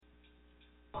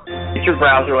Get your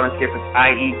browser on and see if it's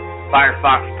IE,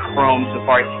 Firefox, Chrome,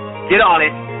 Safari. Get on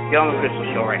it. Get on the Crystal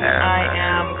Show right now. I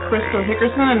am Crystal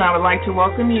Hickerson, and I would like to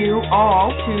welcome you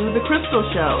all to the Crystal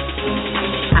Show.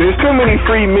 There's too many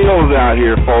free meals out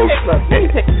here, folks. Hey, look, let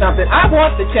me tell you something. I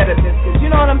want the cheddar biscuits.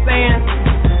 You know what I'm saying?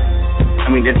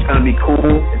 I mean, it's going to be cool.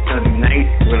 It's going to be nice.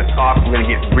 We're going to talk. We're going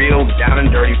to get real, down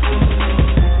and dirty.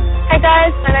 Hi,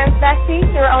 guys. My name's Bessie.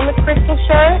 You're on the Crystal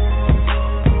Show.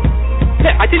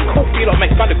 Yeah, I didn't call for you to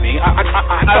make fun of me. I got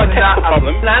a technical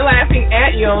problem. I'm not laughing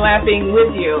at you. I'm laughing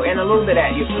with you and a little bit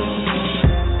at you.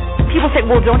 People say,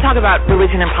 well, don't talk about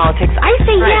religion and politics. I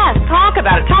say, yes, talk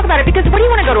about it. Talk about it, because what do you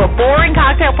want to go to, a boring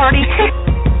cocktail party?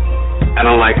 I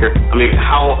don't like her. I mean,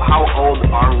 how old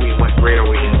are we? What grade are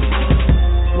we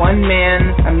in? One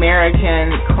man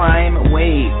American crime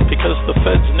wave. Because the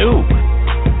feds knew.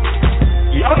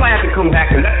 Y'all might have to come back,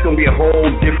 because that's going to be a whole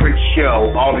different show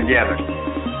altogether.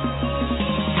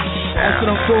 That's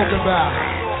what I'm talking about.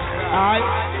 All right?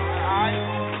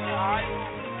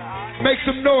 Make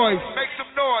some noise. Make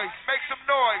some noise. Make some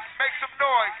noise. Make some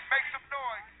noise. Make some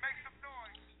noise. Make some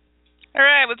noise. All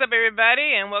right, what's up,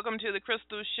 everybody, and welcome to the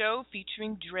Crystal Show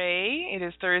featuring Dre. It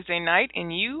is Thursday night,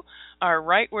 and you are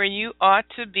right where you ought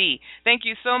to be. Thank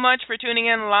you so much for tuning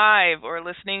in live or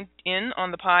listening in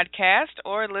on the podcast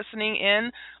or listening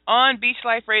in on Beach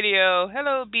Life Radio.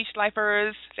 Hello, Beach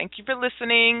Lifers. Thank you for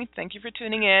listening. Thank you for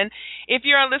tuning in. If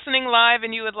you are listening live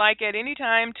and you would like at any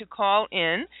time to call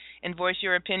in and voice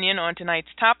your opinion on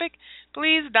tonight's topic,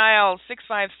 please dial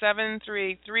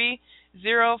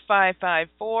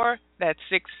 657-383-0554. That's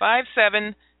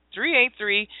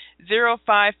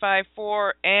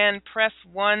 657-383-0554, and press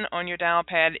 1 on your dial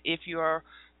pad if you are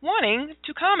wanting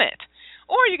to comment.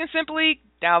 Or you can simply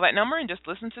dial that number and just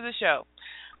listen to the show.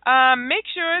 Make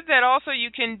sure that also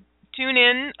you can tune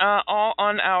in all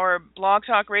on our Blog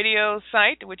Talk Radio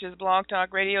site, which is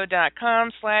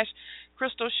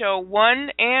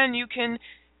blogtalkradio.com/CrystalShow1, and you can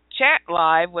chat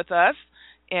live with us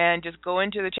and just go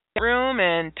into the chat room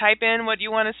and type in what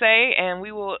you want to say, and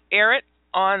we will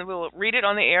we'll read it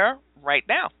on the air right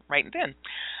now, right then.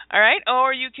 All right,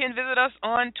 or you can visit us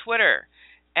on Twitter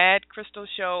at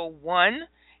CrystalShow1,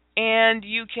 and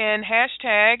you can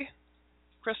hashtag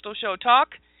Crystal Show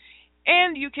Talk,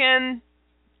 and you can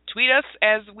tweet us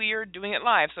as we are doing it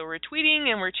live. So we're tweeting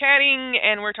and we're chatting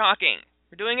and we're talking.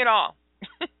 We're doing it all.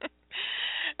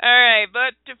 All right,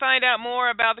 but to find out more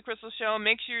about the Crystal Show,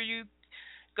 make sure you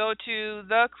go to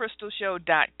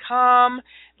thecrystalshow.com,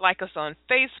 like us on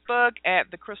Facebook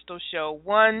at The Crystal Show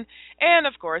 1, and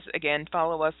of course, again,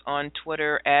 follow us on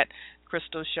Twitter at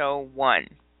Crystal Show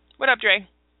 1. What up, Dre?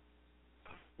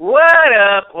 What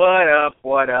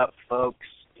up, folks?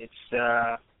 It's,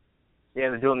 they're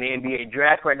doing the NBA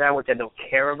draft right now, which I don't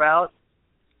care about,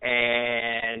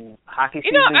 and hockey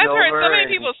season's over. I've heard so many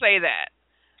people say that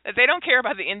they don't care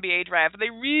about the NBA draft, but they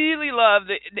really love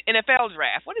the NFL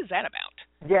draft. What is that about?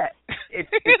 Yeah, it's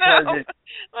because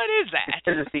what is that?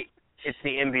 Because it's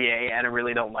the NBA, and I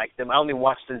really don't like them. I only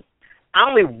watch the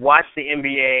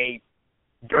NBA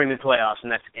during the playoffs,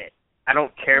 and that's it. I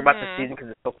don't care about the season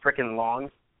because it's so freaking long,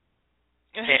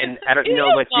 and I don't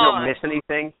like you don't miss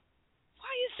anything.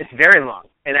 Why is it's very long,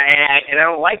 and I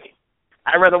don't like it.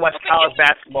 I'd rather watch college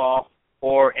basketball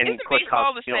or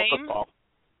college football.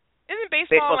 Isn't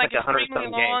baseball like 100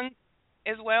 extremely long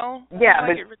as well? Yeah,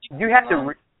 but you have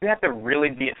to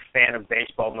really be a fan of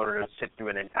baseball in order to sit through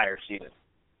an entire season.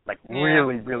 Like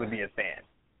really be a fan,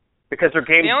 because their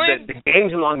games the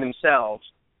games are long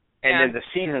themselves, and then the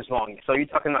season's long. So you're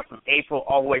talking about from April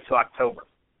all the way to October.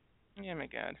 Yeah, my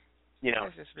God.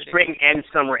 Spring and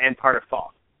summer and part of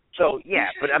fall. So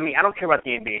but I mean, I don't care about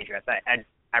the NBA draft. I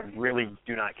really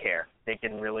do not care. They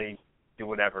can really do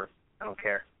whatever. I don't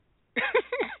care.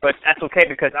 But that's okay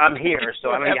because I'm here, so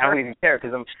I don't even care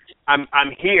because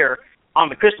I'm here on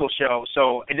the Crystal Show,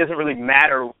 so it doesn't really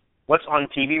matter what's on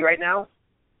TV right now.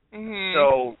 Mm-hmm.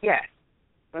 So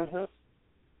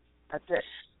that's it.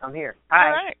 I'm here. Hi.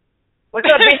 All right. What's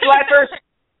up, Beach Lifers?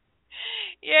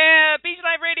 Yeah, Beach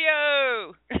Life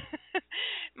Radio.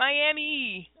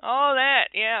 Miami, all that.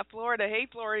 Yeah, Florida. Hey,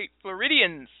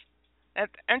 Floridians.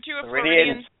 Aren't you a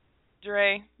Floridian,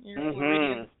 Dre? You're a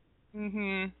Floridian.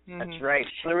 Mm-hmm. That's right.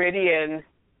 Floridian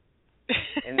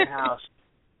in the house.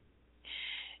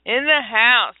 In the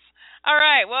house. All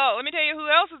right. Well, let me tell you who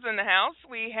else is in the house.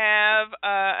 We have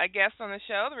a guest on the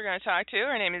show that we're going to talk to.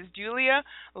 Her name is Julia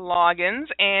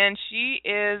Loggins, and she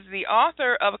is the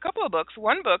author of a couple of books.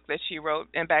 One book that she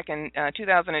wrote back in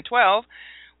 2012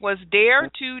 was Dare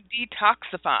to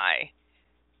Detoxify.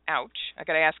 Ouch. I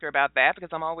got to ask her about that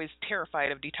because I'm always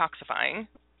terrified of detoxifying.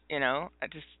 I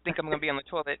just think I'm going to be on the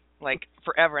toilet like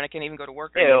forever, and I can't even go to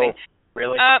work or Ew, anything.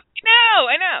 really? No,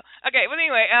 I know. Okay, well,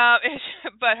 anyway,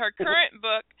 but her current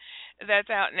book that's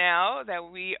out now that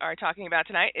we are talking about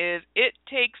tonight is It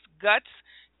Takes Guts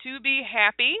to Be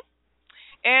Happy,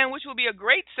 and which will be a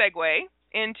great segue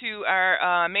into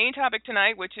our main topic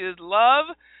tonight, which is love.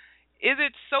 Is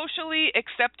it socially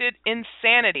accepted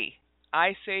insanity?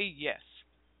 I say yes.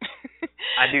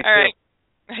 I do all too. Right.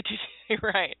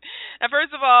 Right. Now,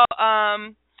 first of all,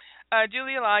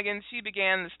 Julia Loggins, she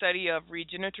began the study of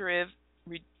regenerative.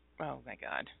 Oh my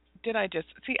God! Did I just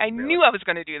see? I knew I was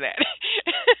going to do that.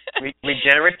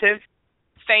 Regenerative.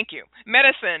 Thank you.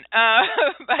 Medicine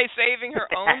by saving her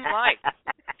own life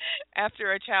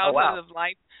after a childhood of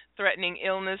life-threatening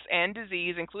illness and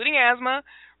disease, including asthma,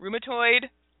 rheumatoid,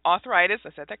 arthritis.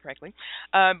 I said that correctly.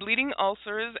 Bleeding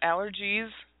ulcers, allergies,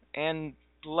 and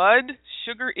blood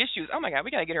sugar issues. Oh my God,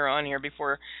 we gotta get her on here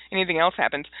before anything else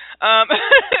happens. Oh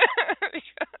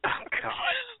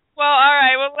God. Well, all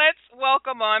right. Well, let's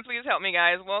welcome on. Please help me,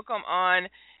 guys. Welcome on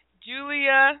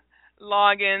Julia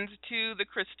Loggins to the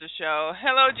Krista Show.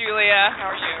 Hello, Julia.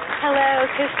 How are you? Hello,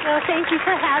 Krista. Thank you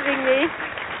for having me.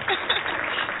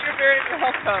 You're very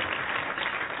welcome.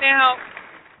 Now,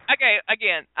 okay.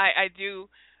 Again, I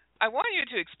want you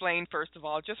to explain first of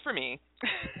all, just for me.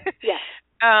 Yes.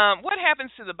 What happens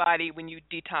to the body when you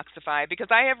detoxify? Because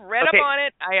I have read up on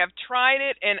it, I have tried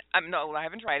it, and no, I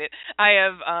haven't tried it. I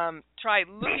have tried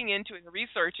looking into it and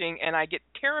researching, and I get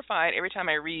terrified every time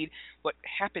I read what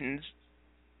happens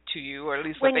to you, or at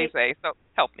least what they say. So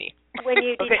help me. When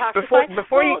you detoxify.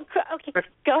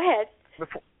 Go ahead.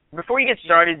 Before you get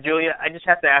started, Julia, I just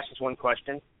have to ask this one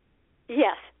question.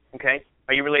 Yes. Okay.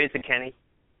 Are you related to Kenny?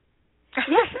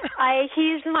 Yes.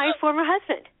 He's my former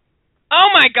husband. Oh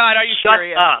my God, are you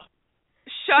serious? Shut up.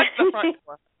 Shut the front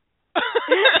door.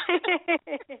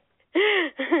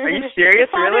 Are you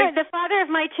serious, really? The father of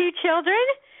my two children?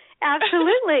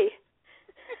 Absolutely.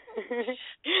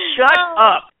 Shut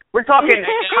up. We're talking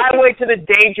highway to the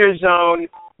danger zone,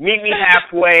 meet me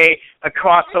halfway,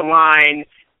 across the line,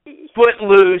 foot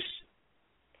loose,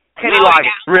 Kenny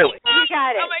Loggins, really. You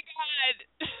got it. Oh my God.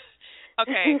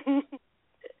 Okay.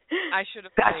 I should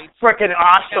have That's freaking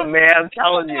awesome, man. I'm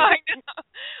telling you.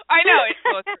 I know. It's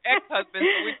your ex-husband,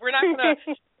 so we're not going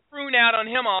to croon out on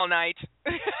him all night.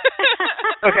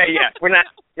 Okay, yeah. We're not.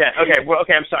 Yeah, okay. Well,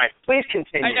 okay, I'm sorry. Please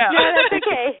continue. I know. No, that's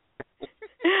okay.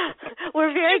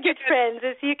 We're very good friends,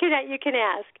 as you can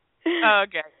ask.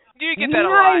 Okay. Do you get that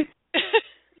a lot?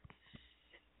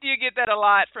 Do you get that a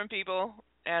lot from people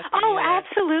asking you that?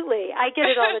 Absolutely. I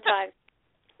get it all the time.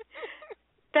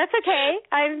 That's okay.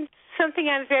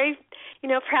 Something I'm very,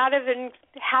 proud of and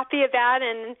happy about,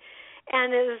 and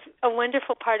is a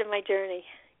wonderful part of my journey.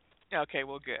 Okay,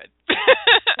 well, good. We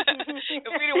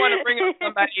didn't want to bring up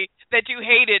somebody that you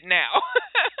hated now.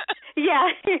 Yeah.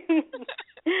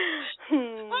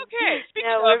 Okay.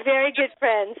 No, we're very good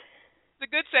friends. It's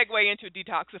a good segue into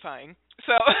detoxifying.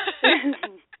 So,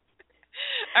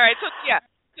 all right. So,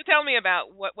 So tell me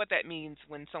about what that means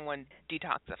when someone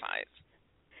detoxifies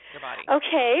their body.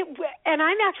 Okay, and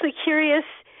I'm actually curious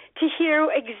to hear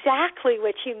exactly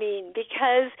what you mean,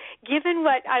 because given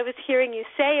what I was hearing you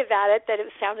say about it, that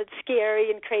it sounded scary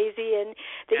and crazy and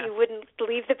that you wouldn't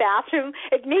leave the bathroom,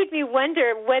 it made me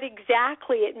wonder what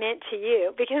exactly it meant to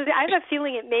you, because I have a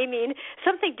feeling it may mean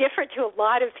something different to a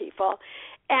lot of people.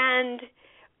 And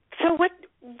so what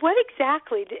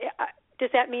exactly does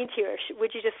that mean to you, or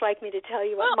would you just like me to tell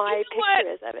you what my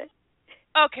picture is of it?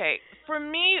 Okay, for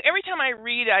me, every time I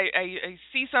read, I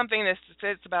see something that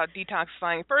says about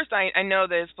detoxifying. First, I know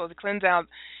that it's supposed to cleanse out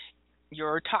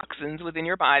your toxins within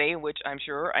your body, which I'm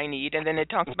sure I need. And then it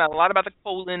talks about a lot about the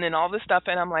colon and all this stuff,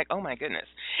 and I'm like, oh my goodness.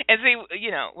 And see,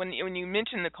 when you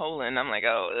mention the colon, I'm like,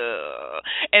 oh, ugh.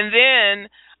 And then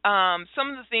some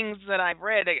of the things that I've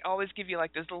read, they always give you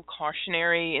like this little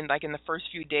cautionary, and like in the first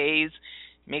few days,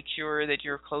 make sure that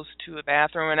you're close to a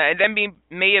bathroom. And that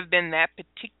may have been that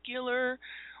particular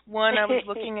one I was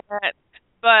looking at.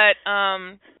 But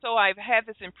so I've had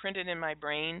this imprinted in my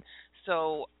brain,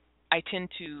 so I tend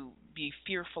to be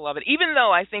fearful of it, even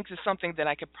though I think it's something that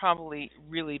I could probably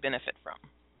really benefit from.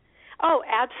 Oh,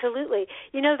 absolutely.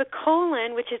 The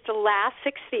colon, which is the last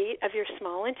 6 feet of your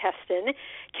small intestine,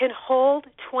 can hold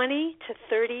 20 to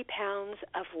 30 pounds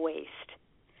of waste.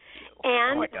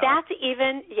 And that's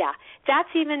even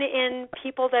in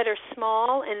people that are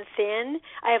small and thin.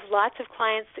 I have lots of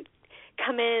clients that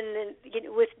come in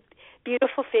with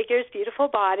beautiful figures, beautiful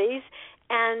bodies,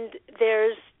 and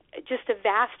there's just a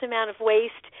vast amount of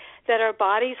waste that our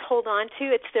bodies hold on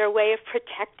to. It's their way of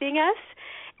protecting us.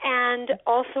 And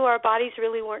also our bodies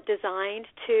really weren't designed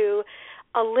to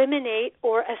eliminate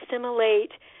or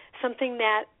assimilate something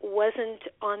that wasn't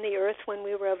on the earth when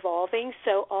we were evolving.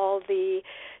 So all the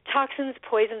toxins,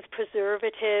 poisons,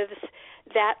 preservatives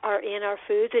that are in our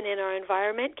foods and in our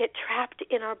environment get trapped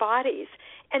in our bodies.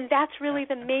 And that's really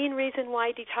the main reason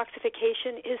why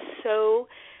detoxification is so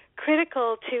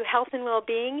critical to health and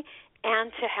well-being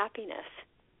and to happiness.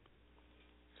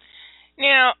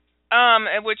 Now,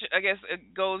 which I guess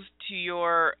it goes to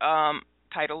your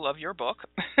title of your book,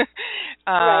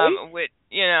 right.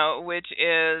 which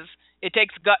is "It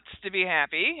Takes Guts to Be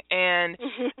Happy," and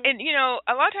and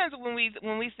a lot of times when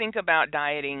we think about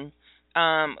dieting,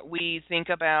 we think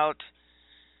about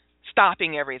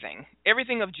stopping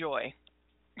everything of joy.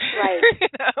 Right.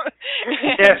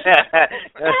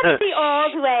 That's the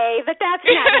old way, but that's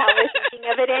not how we're thinking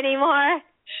of it anymore.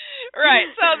 Right.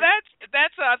 So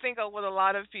that's I think what a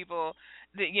lot of people,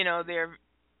 they're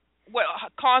what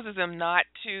causes them not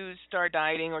to start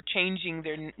dieting or changing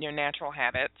their natural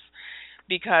habits,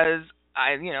 because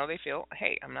they feel,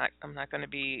 hey, I'm not going to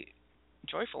be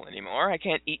joyful anymore. I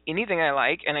can't eat anything I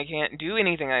like, and I can't do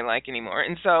anything I like anymore.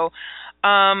 And so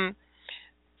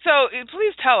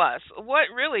please tell us, what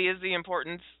really is the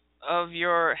importance of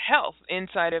your health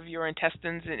inside of your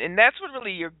intestines, and that's what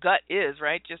really your gut is,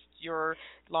 right? Just your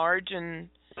large and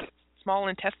small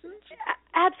intestines?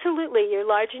 Absolutely. Your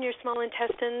large and your small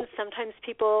intestines. Sometimes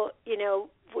people,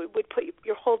 would put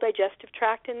your whole digestive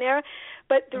tract in there.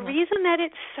 But the reason that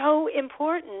it's so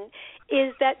important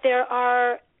is that there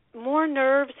are more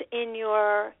nerves in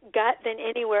your gut than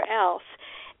anywhere else.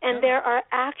 And there are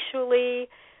actually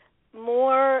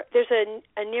there's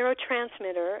a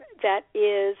neurotransmitter that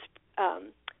is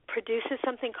produces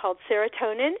something called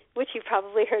serotonin, which you've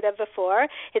probably heard of before.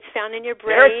 It's found in your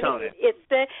brain. Serotonin. It's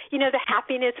the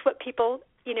happiness, what people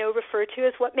refer to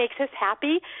as what makes us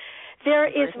happy. There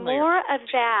is more of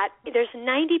that. There's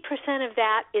 90% of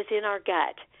that is in our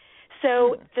gut.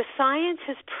 So the science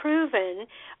has proven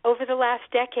over the last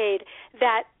decade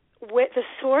that the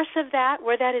source of that,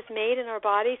 where that is made in our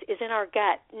bodies, is in our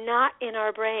gut, not in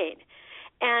our brain.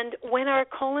 And when our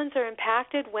colons are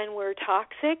impacted, when we're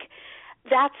toxic,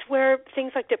 that's where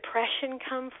things like depression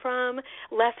come from,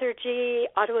 lethargy,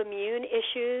 autoimmune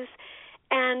issues,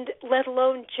 and let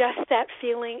alone just that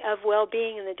feeling of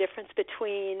well-being and the difference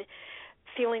between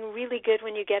feeling really good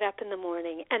when you get up in the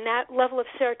morning. And that level of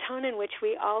serotonin, which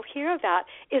we all hear about,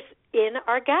 is in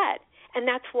our gut. And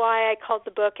that's why I called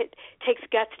the book "It Takes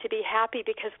Guts to Be Happy,"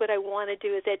 because what I want to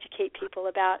do is educate people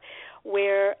about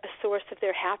where a source of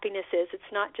their happiness is.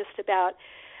 It's not just about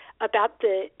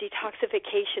the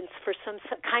detoxifications for some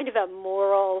kind of a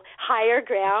moral higher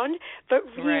ground, but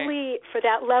really for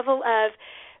that level of,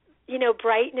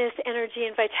 brightness, energy,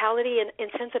 and vitality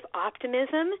and sense of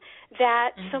optimism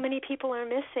that so many people are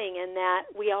missing and that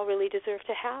we all really deserve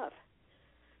to have.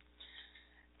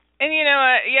 And,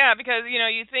 because,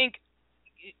 you think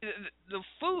the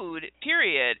food,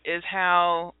 period, is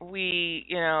how we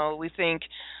think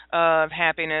of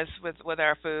happiness with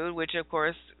our food, which, of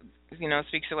course,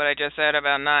 speaks to what I just said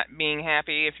about not being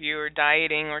happy if you're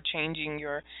dieting or changing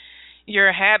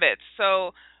your habits.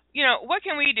 So, what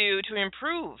can we do to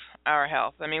improve our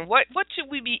health? I mean, what should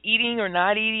we be eating or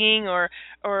not eating, or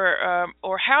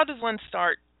how does one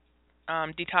start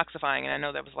detoxifying? And I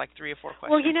know that was like 3 or 4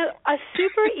 questions. Well, a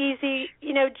super easy,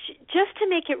 just to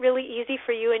make it really easy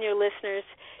for you and your listeners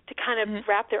to kind of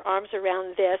wrap their arms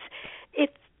around this,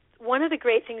 it's one of the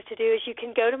great things to do is you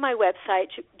can go to my website,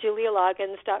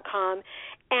 julialoggins.com,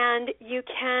 and you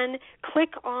can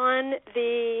click on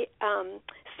the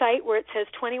site where it says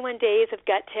 21 days of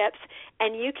gut tips,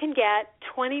 and you can get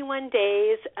 21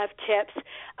 days of tips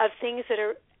of things that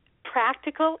are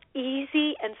practical,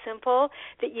 easy, and simple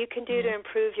that you can do to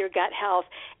improve your gut health.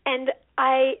 And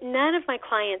none of my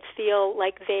clients feel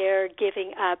like they're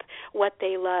giving up what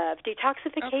they love.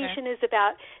 Detoxification is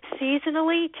about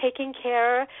seasonally taking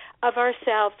care of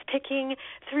ourselves, picking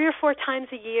 3 or 4 times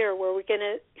a year where we're going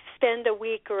to spend a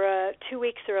week or 2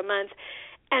 weeks or a month,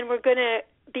 and we're going to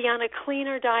be on a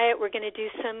cleaner diet. We're going to do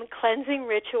some cleansing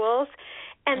rituals.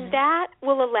 And that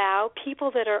will allow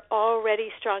people that are already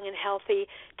strong and healthy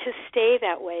to stay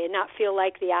that way and not feel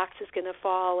like the axe is going to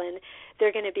fall and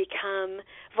they're going to become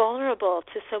vulnerable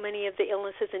to so many of the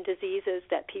illnesses and diseases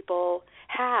that people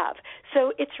have.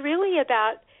 So it's really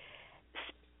about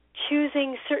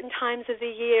choosing certain times of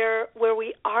the year where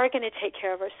we are going to take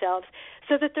care of ourselves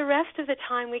so that the rest of the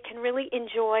time we can really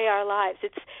enjoy our lives.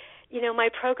 It's my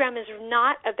program is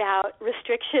not about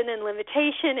restriction and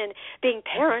limitation and being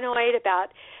paranoid about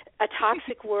a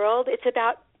toxic world. It's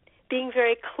about being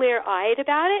very clear-eyed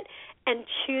about it and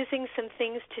choosing some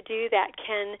things to do that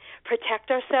can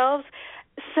protect ourselves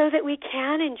so that we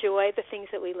can enjoy the things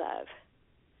that we love.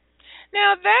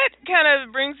 Now that kind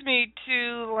of brings me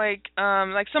to like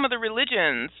some of the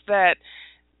religions that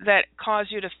cause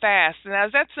you to fast. Now,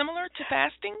 is that similar to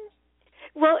fasting?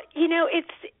 Well, it's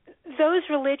those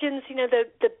religions,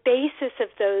 the basis of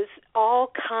those all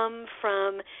come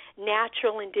from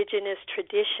natural indigenous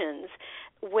traditions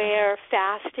where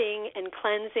fasting and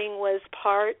cleansing was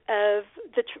part of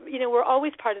we're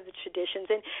always part of the traditions.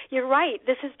 And you're right,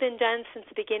 this has been done since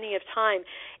the beginning of time.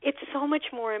 It's so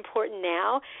much more important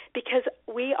now because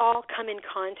we all come in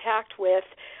contact with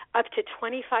up to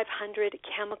 2,500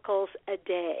 chemicals a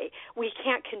day. We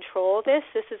can't control this.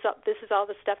 This is all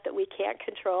the stuff that we can't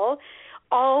control.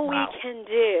 All we can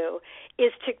do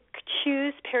is to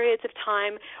choose periods of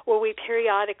time where we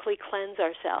periodically cleanse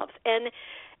ourselves.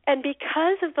 And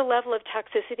because of the level of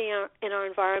toxicity in our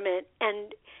environment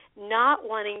and not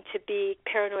wanting to be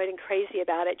paranoid and crazy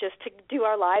about it, just to do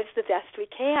our lives the best we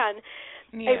can,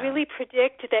 I really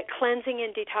predict that cleansing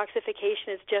and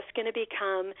detoxification is just going to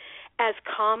become as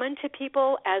common to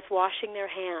people as washing their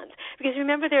hands. Because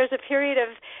remember, there was a period of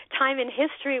time in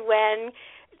history when,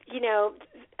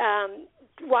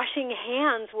 washing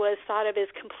hands was thought of as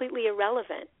completely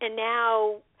irrelevant. And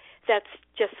now that's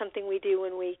just something we do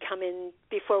when we come in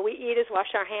before we eat is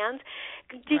wash our hands.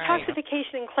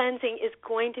 Detoxification and cleansing is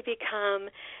going to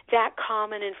become that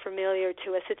common and familiar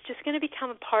to us. It's just going to become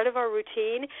a part of our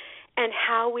routine and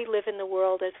how we live in the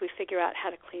world as we figure out how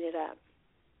to clean it up.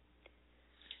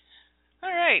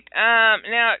 All right.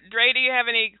 Now, Dre, do you have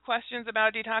any questions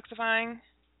about detoxifying?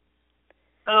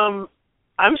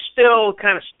 I'm still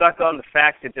kind of stuck on the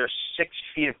fact that there's 6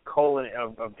 feet of colon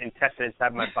of intestine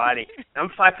inside my body. I'm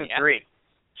 5'3",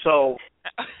 so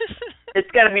it's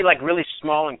got to be like really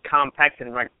small and compact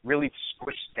and like really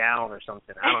squished down or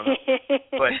something. I don't know,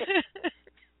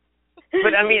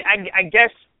 but I mean, I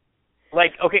guess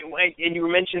like okay, and you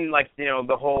mentioned like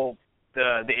the whole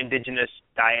the indigenous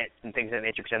diets and things of that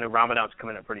nature because I know Ramadan's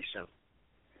coming up pretty soon.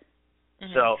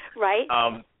 Mm-hmm. So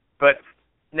but.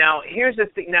 Now, here's the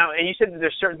thing. Now, and you said that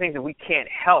there's certain things that we can't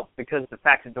help because of the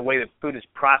fact that the way that food is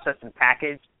processed and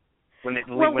packaged when it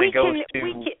goes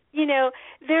to.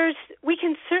 We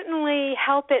can certainly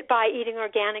help it by eating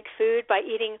organic food, by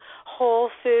eating whole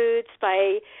foods,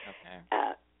 by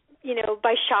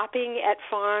by shopping at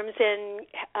farms and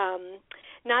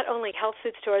not only health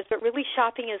food stores, but really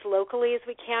shopping as locally as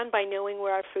we can by knowing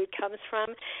where our food comes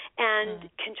from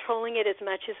and controlling it as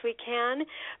much as we can.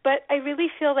 But I really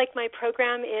feel like my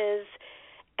program is,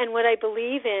 and what I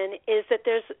believe in, is that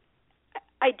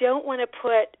I don't want to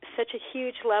put such a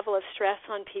huge level of stress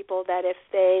on people that if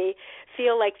they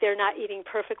feel like they're not eating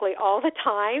perfectly all the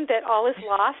time, that all is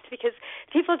lost, because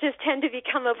people just tend to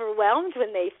become overwhelmed when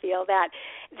they feel that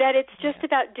it's just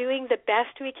about doing the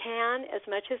best we can as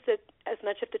much of the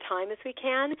time as we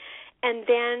can, and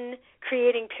then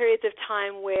creating periods of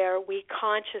time where we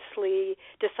consciously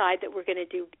decide that we're going to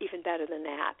do even better than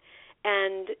that.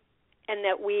 And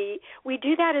that we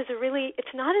do that as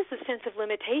it's not as a sense of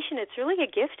limitation, it's really a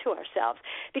gift to ourselves.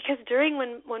 Because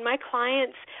when my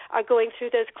clients are going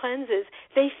through those cleanses,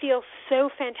 they feel so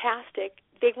fantastic,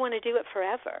 they want to do it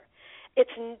forever. They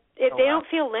don't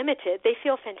feel limited, they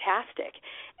feel fantastic.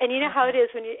 And you know how it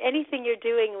is when anything you're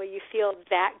doing where you feel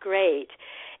that great,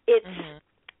 it's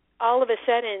all of a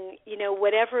sudden,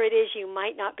 whatever it is you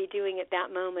might not be doing at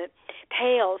that moment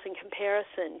pales in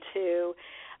comparison to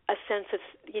a sense of,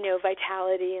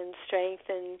 vitality and strength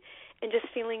and just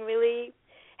feeling really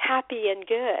happy and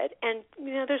good. And,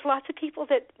 there's lots of people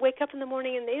that wake up in the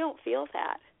morning and they don't feel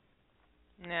that.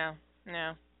 No.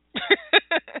 And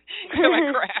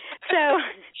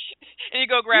you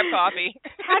go grab coffee.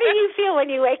 How do you feel when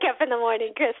you wake up in the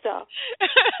morning, Crystal?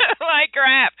 Like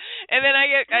crap. And then I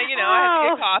have to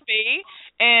get coffee.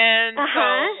 And so...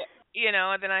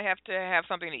 and then I have to have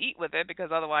something to eat with it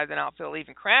because otherwise then I'll feel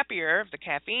even crappier if the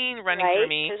caffeine running through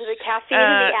me. Right, because of the caffeine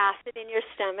and the acid in your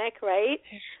stomach, right?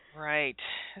 Right.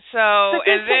 So,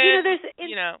 and then,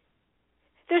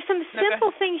 there's some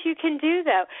simple things you can do,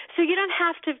 though. So you don't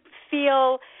have to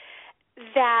feel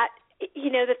that,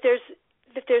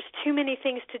 that there's too many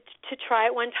things to try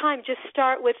at one time. Just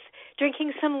start with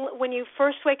drinking when you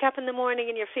first wake up in the morning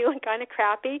and you're feeling kind of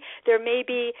crappy, there's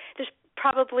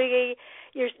probably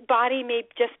your body may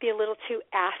just be a little too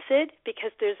acid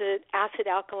because there's an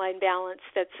acid-alkaline balance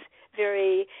that's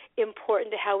very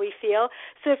important to how we feel.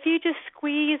 So if you just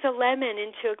squeeze a lemon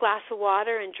into a glass of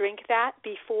water and drink that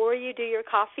before you do your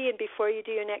coffee and before you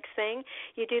do your next thing,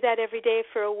 you do that every day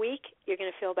for a week, you're going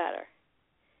to feel better.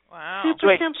 Wow.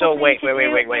 Super simple. Wait.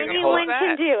 Anyone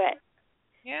can do it.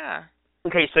 Yeah.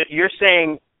 Okay, so you're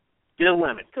saying get a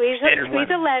lemon. Squeeze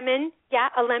a lemon Yeah,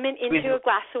 a lemon into a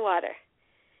glass of water.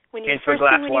 When you first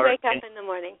thing when you wake up in the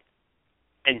morning.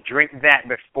 And drink that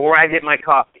before I get my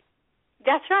coffee.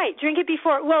 That's right. Drink it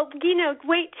before. Well,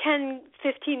 wait 10,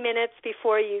 15 minutes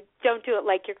before you. Don't do it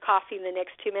like your coffee in the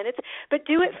next 2 minutes, but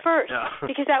do it first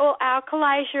because that will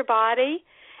alkalize your body,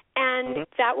 and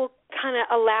that will kind of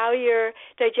allow your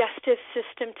digestive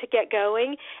system to get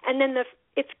going. And then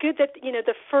it's good that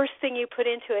the first thing you put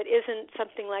into it isn't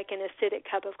something like an acidic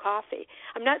cup of coffee.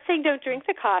 I'm not saying don't drink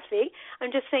the coffee.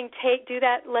 I'm just saying do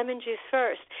that lemon juice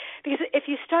first, because if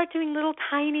you start doing little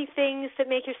tiny things that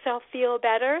make yourself feel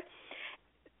better,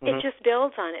 it just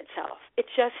builds on itself.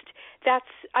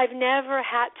 I've never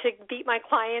had to beat my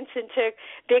clients into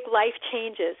big life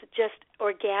changes. It just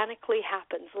organically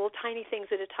happens, little tiny things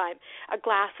at a time. A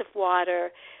glass of water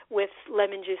with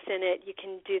lemon juice in it, you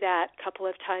can do that a couple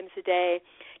of times a day.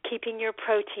 Keeping your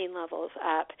protein levels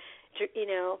up,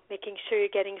 making sure you're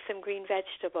getting some green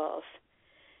vegetables.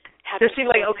 Just seems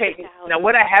like, okay, now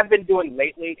what I have been doing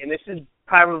lately, and this has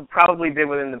probably been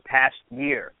within the past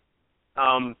year,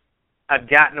 I've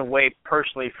gotten away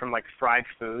personally from like fried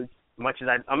foods. Much as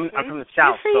I'm from the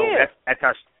South, so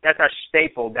that's our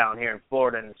staple down here in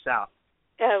Florida in the South.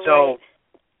 Oh, so,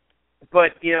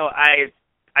 right. But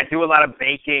I do a lot of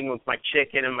baking with my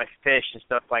chicken and my fish and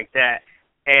stuff like that,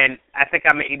 and I think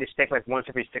I'm gonna eat a steak like once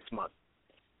every 6 months.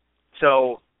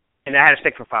 So, and I had a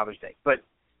steak for Father's Day, but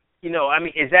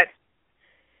is that?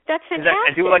 That's fantastic.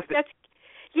 I do like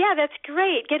that's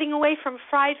great. Getting away from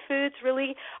fried foods,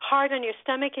 really hard on your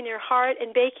stomach and your heart,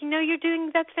 and baking. No,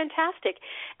 that's fantastic.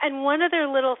 And one other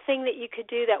little thing that you could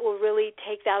do that will really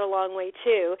take that a long way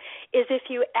too is if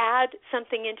you add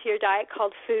something into your diet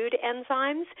called food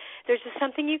enzymes. There's just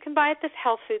something you can buy at the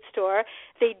health food store.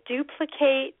 They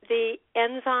duplicate the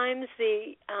enzymes,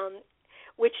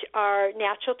 which are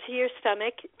natural to your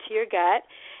stomach, to your gut,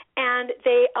 and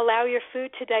they allow your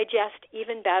food to digest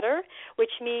even better,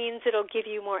 which means it'll give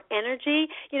you more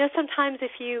energy. Sometimes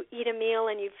if you eat a meal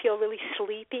and you feel really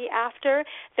sleepy after,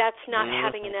 that's not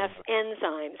having enough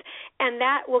enzymes. And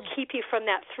that will keep you from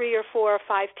that 3 or 4 or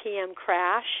 5 p.m.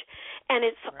 crash. And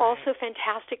it's also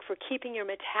fantastic for keeping your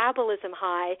metabolism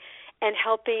high and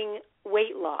helping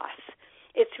weight loss.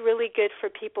 It's really good for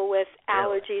people with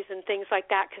allergies and things like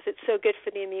that because it's so good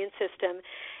for the immune system.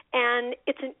 And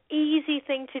it's an easy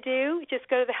thing to do. Just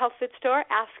go to the health food store,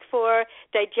 ask for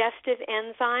digestive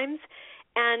enzymes,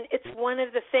 and it's one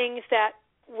of the things that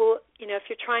will, if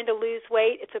you're trying to lose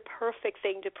weight, it's a perfect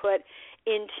thing to put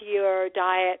into your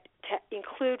diet to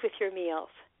include with your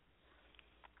meals.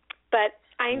 But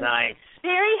I'm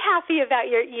very happy about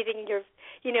your eating your,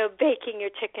 baking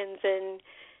your chickens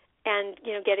and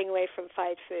getting away from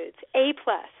fried foods. A+.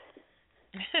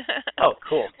 Oh,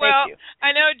 cool. Well, Thank you.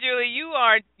 I know, Julia,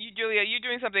 you're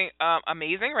doing something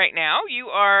amazing right now. You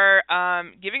are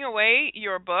giving away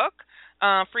your book,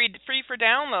 free for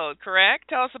download, correct?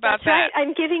 Tell us about that. That's right.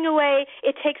 I'm giving away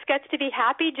It Takes Guts to Be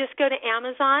Happy. Just go to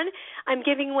Amazon. I'm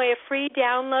giving away a free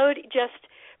download. Just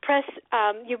press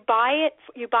you buy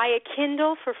a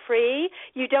Kindle for free.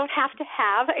 You don't have to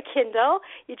have a Kindle.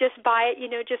 You just buy it,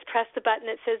 just press the button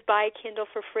that says buy a Kindle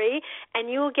for free, and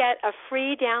you will get a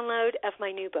free download of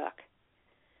my new book.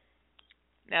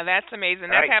 Now that's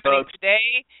amazing. That's happening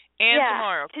today and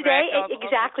tomorrow, today, correct?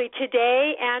 Exactly,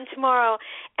 today and tomorrow.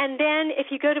 And then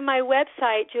if you go to my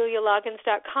website,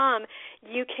 julialoggins.com,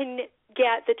 you can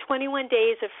get the 21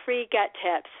 days of free gut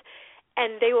tips,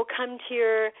 and they will come to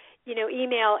your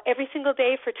email every single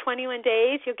day for 21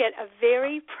 days. You'll get a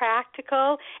very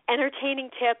practical, entertaining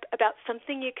tip about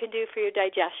something you can do for your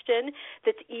digestion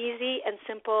that's easy and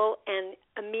simple and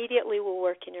immediately will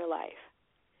work in your life.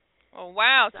 Oh,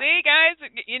 wow. See, guys,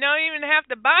 you don't even have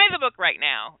to buy the book right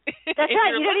now. That's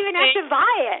right. You don't even have to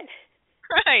buy it.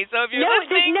 Right. So if you're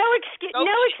listening, there's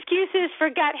no excuses for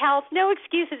gut health. No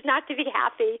excuses not to be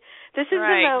happy. This is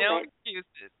the moment. No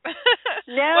excuses.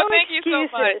 No well, thank excuses. You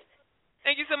so much.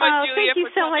 Thank you so much, Julia, thank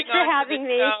you so much for having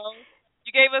me.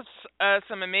 You gave us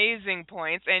some amazing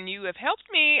points, and you have helped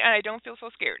me, and I don't feel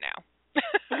so scared now.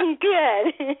 Good.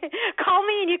 Call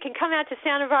me, and you can come out to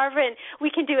Santa Barbara, and we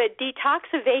can do a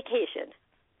detox vacation.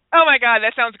 Oh my God,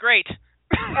 that sounds great.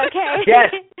 Okay.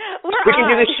 Yes. We can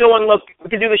do the show on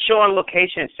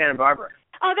location in Santa Barbara.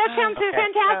 Oh, that sounds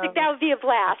fantastic. That would be a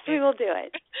blast. We will do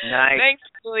it. Nice. Thanks,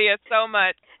 Julia, so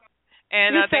much.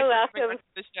 And You're so thanks welcome.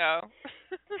 for the show.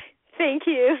 Thank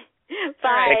you.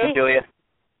 Bye. Thank you, Julia.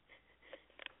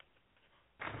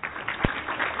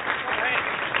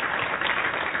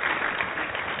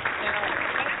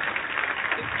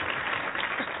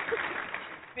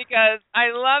 Because I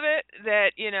love it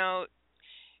that,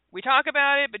 we talk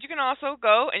about it, but you can also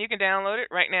go and you can download it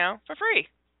right now for free.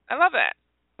 I love that.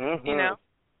 Mm-hmm.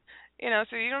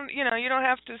 So you don't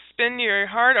have to spend your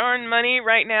hard-earned money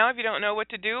right now if you don't know what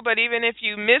to do. But even if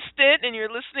you missed it and you're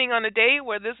listening on a day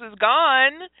where this is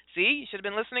gone, see, you should have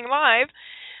been listening live.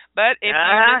 But if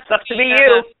sucks to be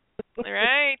you.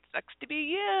 Right, sucks to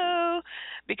be you.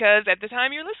 Because at the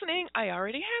time you're listening, I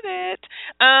already have it.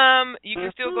 You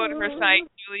can still go to her site,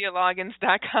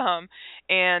 julialoggins.com,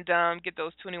 and get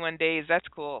those 21 days. That's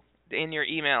cool in your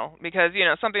email because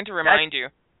something to remind you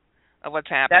of what's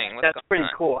happening. That's pretty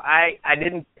cool. I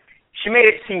didn't. She made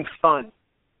it seem fun.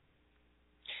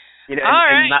 And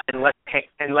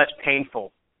less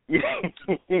painful. I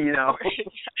know.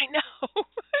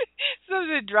 So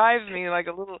it drives me like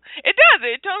a little. It does.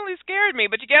 It totally scared me.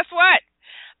 But guess what?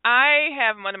 I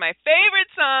have one of my favorite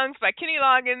songs by Kenny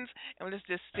Loggins, and let's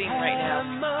just sing right now.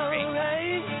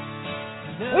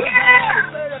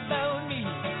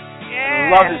 Yeah.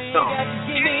 Love this song.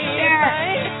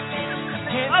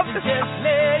 Love this song.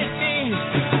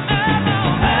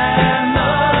 I'm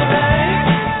alright.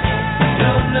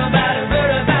 Don't nobody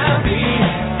worry about me.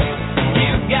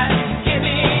 You got to give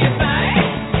me a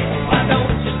fight. Why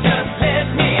don't you just let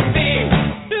me be?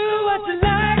 Do what you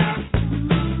like.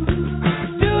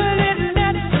 Do it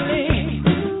naturally.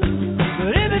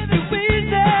 But if it's too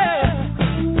easy,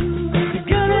 you're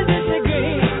gonna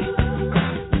disagree.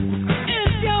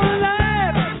 It's your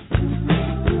life.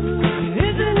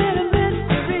 Isn't it a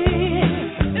mystery?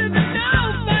 It's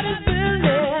nobody's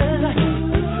business.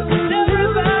 It's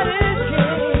everybody's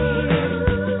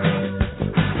game.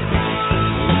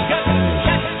 Got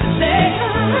to say,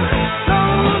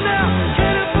 slow down,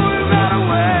 get it moving right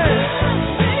away.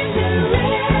 Get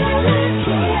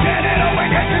it away, get it away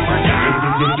now.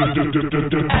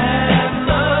 I'm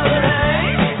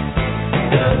alright.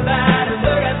 Nobody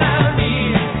worry about me.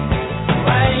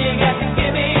 Why you got to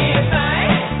give me a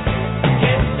fight?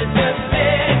 Can't you just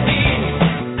let me?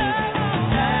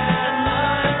 I'm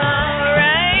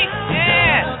alright.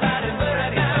 Yeah. Nobody worry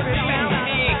about me.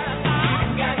 You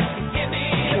got to give me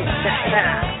a fight.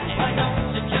 Why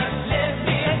don't you just let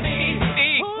me be?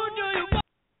 Who do you want?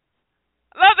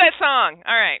 Love that song.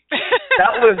 All right.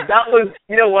 That was.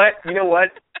 You know what?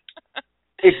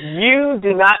 If you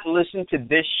do not listen to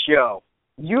this show,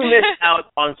 you miss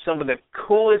out on some of the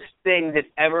coolest things that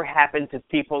ever happened to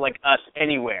people like us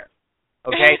anywhere.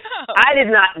 Okay? I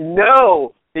did not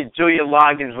know that Julia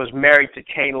Loggins was married to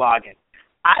Kenny Loggins.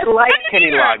 I like Kenny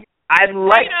Loggins. I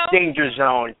like Danger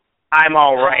Zone. I'm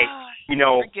all right.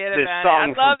 Forget the about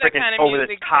songs it. I love from that kind freaking of Over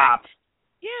music. the Top.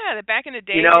 Yeah, the back in the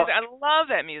days. I love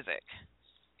that music.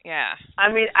 Yeah.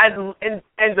 I mean,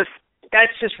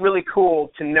 that's just really cool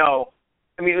to know.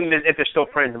 I mean, if they're still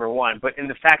friends, number one, but in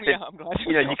the fact that I'm glad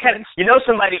you know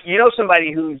somebody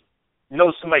who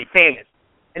knows somebody famous,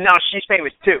 and now she's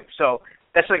famous too. So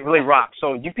that's like really rock.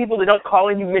 So you people that don't call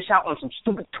in, you miss out on some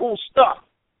stupid cool stuff.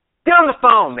 Get on the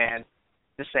phone, man.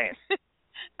 Just saying.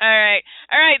 All right.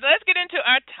 Let's get into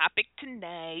our topic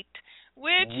tonight,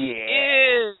 which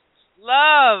is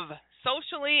love,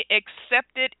 socially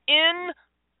accepted in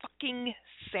fucking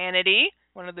sanity.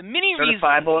 One of the many reasons.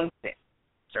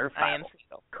 Certifiable.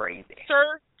 Crazy.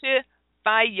 Certifiable.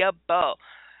 All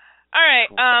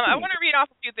right. I want to read off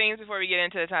a few things before we get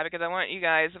into the topic because I want you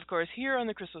guys, of course, here on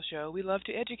the Crystal Show, we love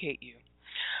to educate you.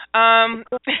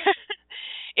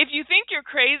 If you think you're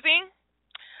crazy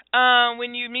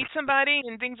when you meet somebody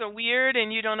and things are weird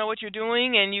and you don't know what you're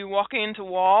doing and you walk into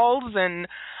walls and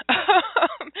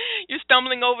you're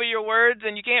stumbling over your words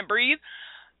and you can't breathe,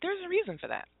 there's a reason for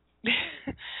that.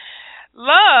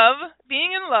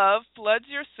 Being in love floods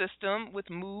your system with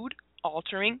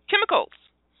mood-altering chemicals.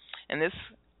 And this,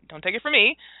 don't take it from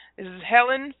me, this is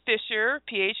Helen Fisher,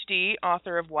 PhD,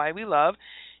 author of Why We Love.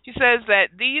 She says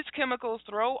that these chemicals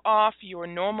throw off your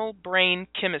normal brain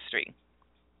chemistry,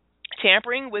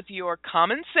 tampering with your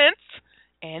common sense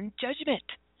and judgment.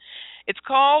 It's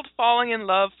called falling in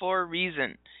love for a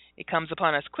reason. It comes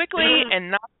upon us quickly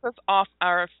and knocks us off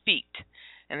our feet.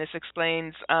 And this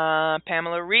explains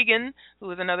Pamela Regan,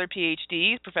 who is another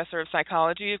PhD, professor of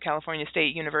psychology of California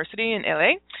State University in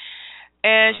LA.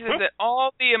 And she says that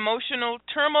all the emotional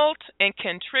tumult and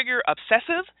can trigger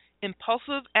obsessive,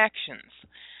 impulsive actions.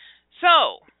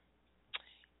 So,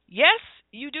 yes,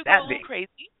 you do go a little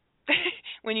crazy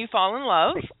when you fall in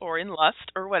love or in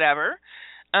lust or whatever.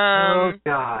 Oh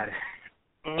God.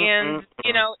 And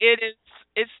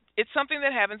it's something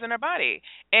that happens in our body.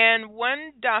 And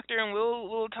one doctor, and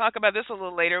we'll talk about this a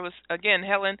little later, was again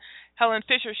Helen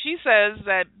Fisher. She says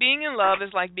that being in love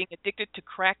is like being addicted to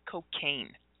crack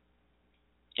cocaine.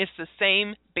 It's the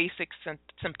same basic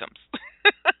symptoms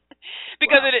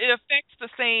because it affects the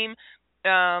same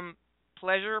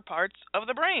pleasure parts of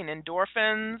the brain,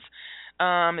 endorphins.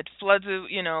 It floods,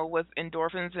 with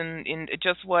endorphins and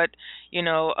just what,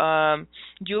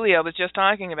 Julia was just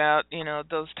talking about,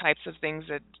 those types of things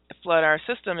that flood our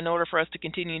system in order for us to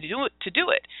continue to do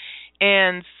it.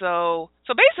 And so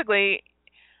basically,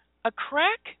 a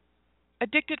crack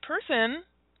addicted person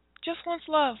just wants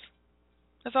love.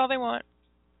 That's all they want.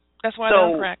 That's why they're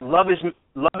on crack. Love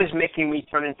is making me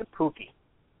turn into Pookie,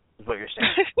 is what you're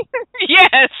saying.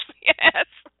 Yes.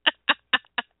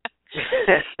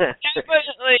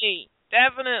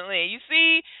 Definitely. You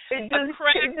see, it's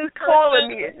just calling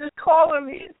me.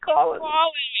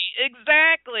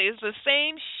 Exactly. It's the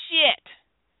same shit.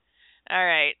 All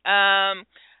right.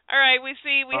 We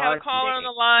see we have a caller on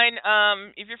the line.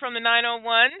 If you're from the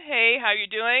 901, hey, how you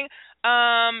doing?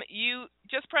 You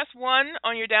just press 1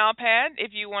 on your dial pad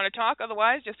if you want to talk.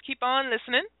 Otherwise, just keep on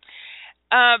listening.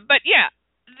 But yeah,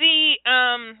 the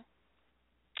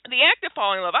act of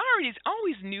falling in love, I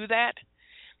always knew that,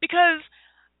 because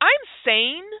I'm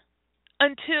sane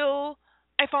until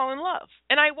I fall in love,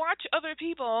 and I watch other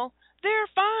people. They're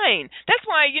fine. That's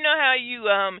why, you know how you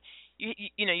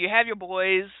have your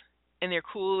boys and they're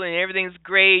cool and everything's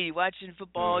great. You're watching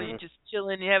football, you're just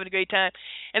chilling, you're having a great time,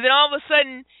 and then all of a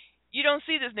sudden you don't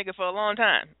see this nigga for a long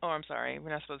time. Oh, I'm sorry,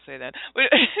 we're not supposed to say that.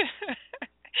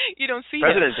 You don't see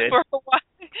him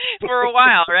for a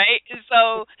while, right? And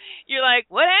so you're like,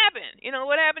 what happened?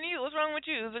 What happened to you? What's wrong with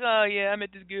you? It's like, oh yeah, I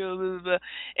met this girl. Blah, blah, blah.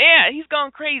 Yeah, he's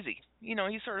gone crazy. He's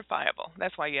certifiable.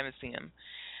 That's why you haven't seen him.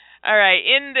 All right,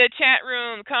 in the chat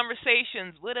room,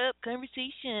 conversations. What up,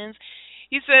 conversations?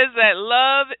 He says that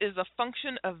love is a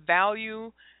function of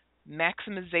value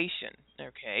maximization.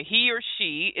 Okay, he or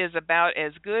she is about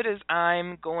as good as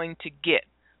I'm going to get.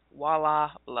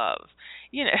 Voila, love.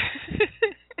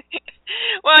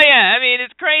 Well, yeah, I mean,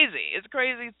 it's crazy. It's a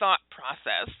crazy thought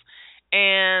process.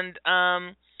 And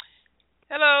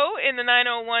hello, in the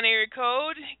 901 area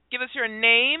code, give us your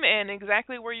name and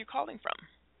exactly where you're calling from.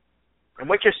 And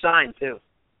what's your sign, too?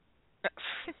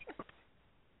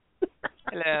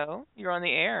 Hello, you're on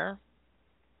the air.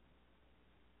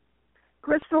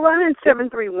 Crystal, I'm in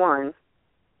 731.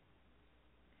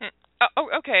 Oh,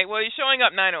 okay. Well, you're showing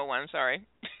up 901. Sorry.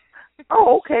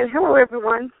 Oh, okay. Hello,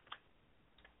 everyone.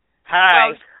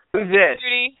 Hi. Who's this?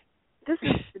 Judy.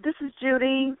 This is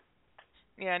Judy.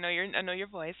 Yeah, I know your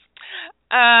voice.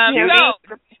 Judy.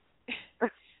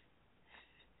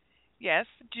 Yes,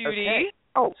 Judy. Okay.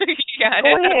 Oh, go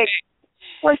ahead.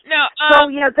 Well, no.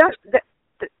 Yeah,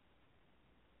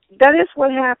 that is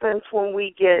what happens when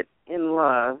we get in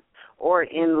love or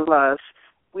in lust.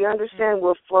 We understand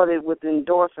we're flooded with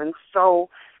endorphins. So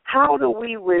how do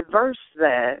we reverse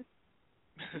that?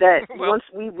 That once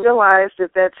we realize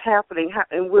that that's happening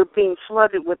and we're being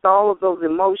flooded with all of those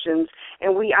emotions,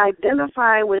 and we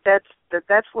identify with that's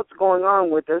what's going on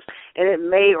with us, and it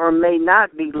may or may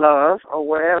not be love or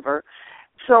whatever.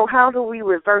 So how do we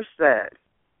reverse that?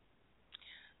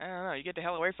 I don't know. You get the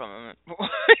hell away from them.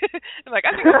 Like,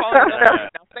 I think I'm falling in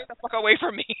love. Now stay the fuck away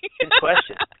from me. Good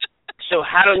question. So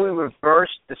how do we reverse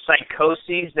the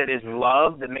psychosis that is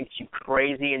love that makes you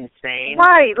crazy, insane?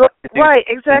 Right,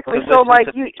 exactly. So like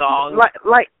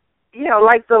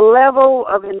the level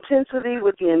of intensity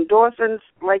with the endorphins,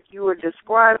 like you were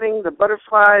describing, the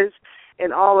butterflies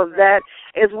and all of that,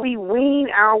 as we wean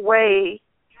our way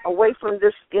away from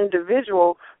this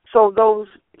individual, so those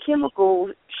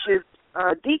chemicals should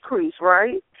decrease,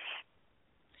 right?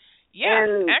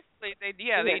 Yeah, actually, they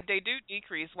do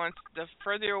decrease once the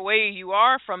further away you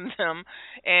are from them,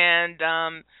 and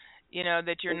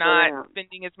that you're not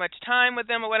spending as much time with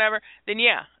them or whatever. Then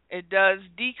it does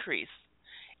decrease.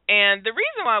 And the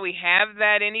reason why we have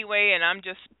that anyway, and I'm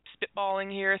just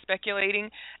spitballing here, speculating,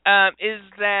 is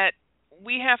that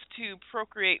we have to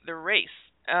procreate the race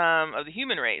of the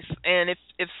human race. And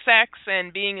if sex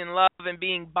and being in love and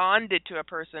being bonded to a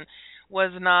person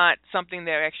was not something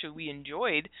that actually we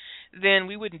enjoyed, then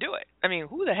we wouldn't do it. I mean,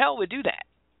 who the hell would do that?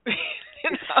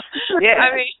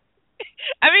 Yeah.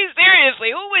 I mean,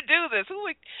 seriously, who would do this? Who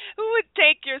would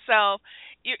take yourself?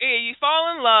 You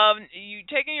fall in love. You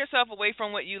taking yourself away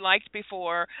from what you liked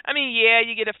before. I mean, yeah,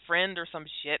 you get a friend or some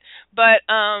shit, but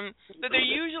they're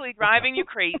usually driving you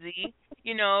crazy.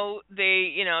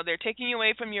 They're taking you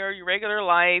away from your regular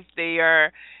life. They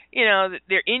are,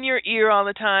 they're in your ear all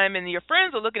the time, and your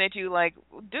friends are looking at you like,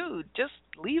 dude, just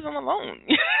leave them alone.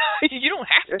 You don't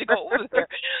have to go over there,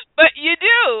 but you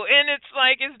do, and it's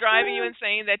like it's driving you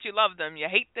insane that you love them. You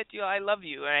hate that I love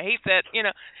you, and I hate that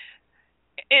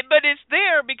but it's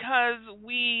there because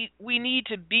we need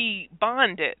to be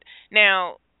bonded.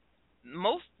 Now,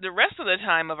 the rest of the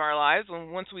time of our lives,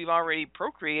 once we've already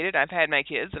procreated, I've had my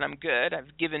kids and I'm good.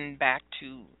 I've given back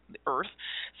to the earth.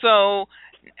 So,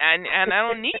 and I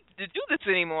don't need to do this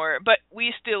anymore, but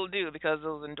we still do because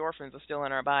those endorphins are still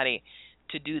in our body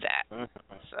to do that.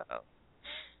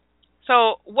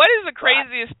 So what is the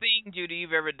craziest thing, Judy,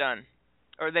 you've ever done,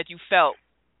 or that you felt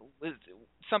was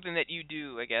something that you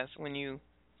do, I guess, when you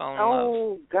fall in love?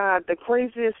 Oh, God, the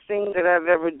craziest thing that I've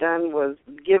ever done was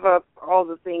give up all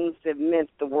the things that meant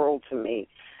the world to me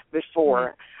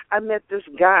before. I met this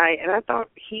guy, and I thought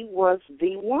he was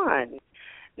the one.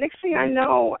 Next thing I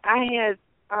know, I had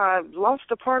lost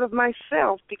a part of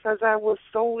myself because I was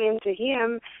so into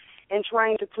him and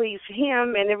trying to please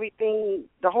him, and everything,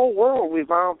 the whole world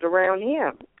revolved around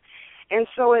him. And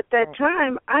so at that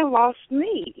time, I lost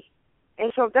me.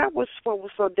 And so that was what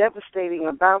was so devastating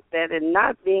about that, and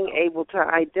not being able to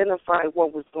identify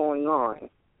what was going on.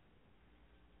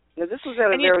 Now, this was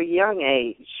at a very young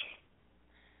age.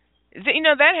 You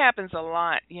know, that happens a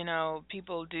lot. You know,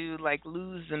 people do, like,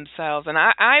 lose themselves. And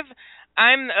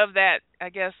I'm of that, I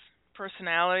guess,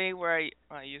 personality where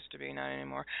I used to be, not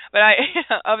anymore, but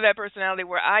of that personality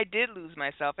where I did lose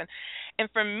myself. And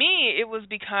for me, it was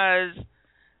because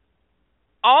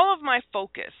all of my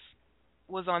focus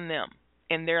was on them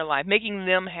in their life, making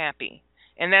them happy.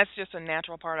 And that's just a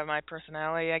natural part of my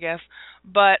personality, I guess.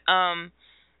 But I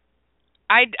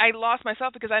lost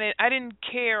myself because I didn't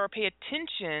care or pay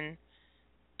attention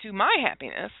to my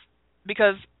happiness,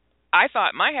 because I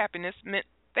thought my happiness meant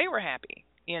they were happy,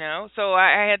 you know. So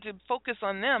I had to focus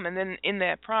on them, and then in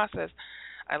that process,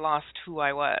 I lost who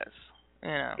I was, you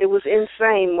know. It was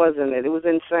insane, wasn't it? It was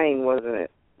insane, wasn't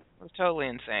it? It was totally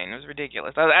insane. It was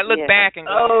ridiculous. I look back and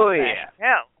go,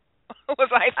 hell, what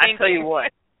was I thinking? I tell you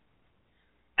what.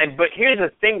 But here's the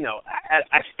thing, though.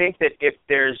 I think that if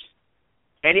there's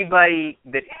anybody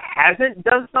that hasn't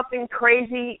done something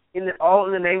crazy all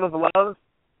in the name of love,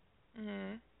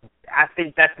 I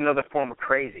think that's another form of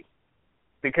crazy.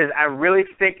 Because I really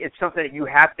think it's something that you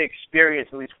have to experience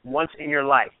at least once in your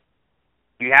life.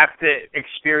 You have to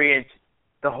experience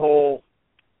the whole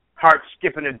heart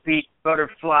skipping a beat,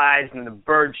 butterflies, and the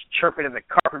birds chirping, and the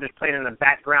carpenters playing in the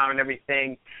background and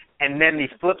everything. And then the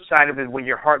flip side of it, when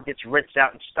your heart gets ripped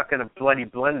out and stuck in a bloody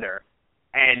blender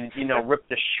and, you know, ripped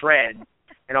to shreds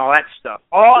and all that stuff.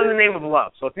 All in the name of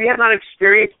love. So if you have not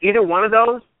experienced either one of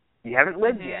those, you haven't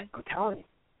lived yet. I'm telling you.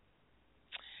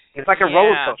 It's like a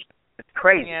roller coaster. It's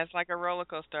crazy. Yeah, it's like a roller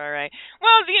coaster, all right.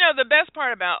 Well, you know, the best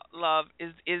part about love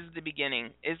is the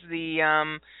beginning. Is the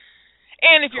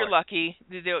and if you're lucky,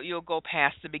 you'll go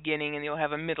past the beginning and you'll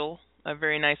have a middle, a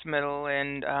very nice middle,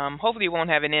 and hopefully you won't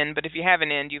have an end. But if you have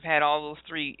an end, you've had all those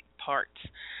three parts.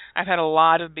 I've had a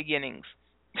lot of beginnings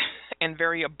and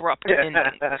very abrupt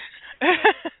endings.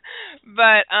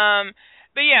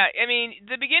 But yeah, I mean,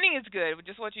 the beginning is good.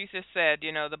 Just what you just said,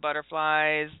 you know, the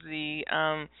butterflies, the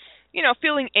you know,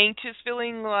 feeling anxious,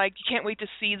 feeling like you can't wait to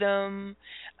see them.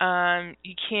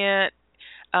 You can't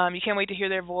wait to hear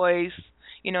their voice.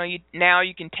 You know, now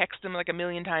you can text them like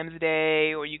 1,000,000 times a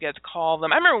day, or you guys call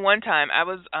them. I remember one time I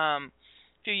was a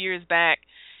few years back,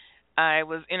 I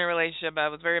was in a relationship, I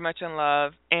was very much in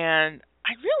love, and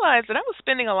I realized that I was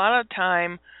spending a lot of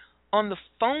time on the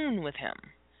phone with him.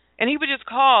 And he would just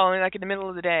call, like, in the middle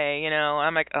of the day, you know.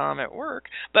 I'm like, I'm at work.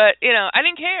 But, you know, I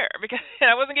didn't care because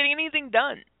I wasn't getting anything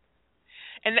done.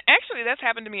 And actually, that's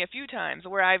happened to me a few times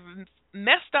where I've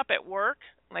messed up at work.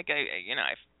 Like,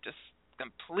 I've just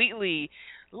completely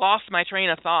lost my train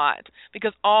of thought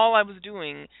because all I was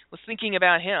doing was thinking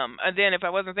about him. And then if I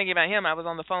wasn't thinking about him, I was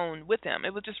on the phone with him.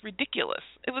 It was just ridiculous.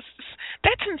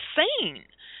 That's insane.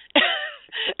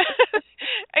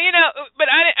 You know, but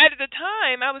at the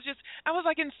time, I was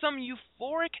like in some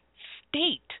euphoric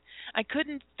state. I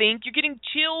couldn't think. You're getting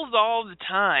chills all the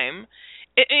time.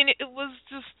 And it was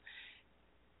just,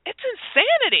 it's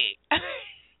insanity. I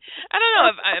don't know.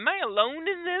 Am I alone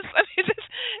in this?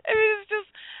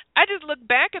 I just look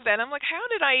back at that. And I'm like, how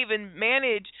did I even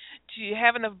manage to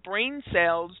have enough brain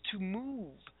cells to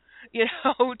move? You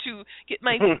know, to get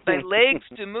my legs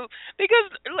to move,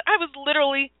 because I was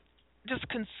literally just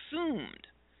consumed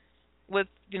with,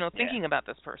 you know, thinking about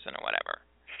this person or whatever.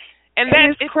 And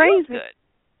that it's crazy. Good.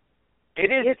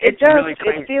 It is. It does. Really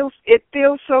crazy. It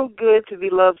feels so good to be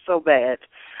loved so bad.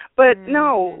 But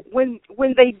no, when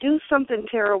they do something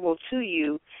terrible to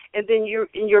you, and then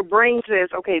your brain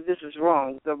says, okay, this is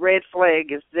wrong. The red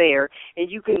flag is there, and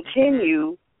you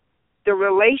continue the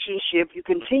relationship. You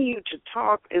continue to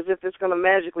talk as if it's going to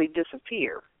magically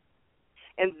disappear.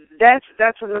 And that's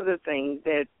another thing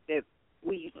that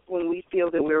when we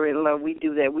feel that we're in love, we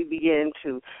do that. We begin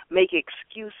to make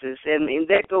excuses, and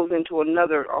that goes into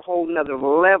a whole nother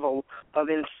level of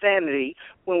insanity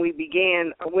when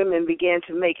women began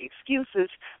to make excuses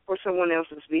for someone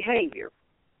else's behavior.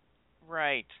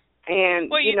 Right. And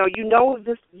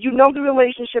the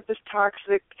relationship is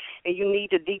toxic, and you need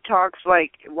to detox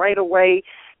like right away.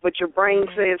 But your brain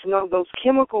says no; those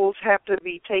chemicals have to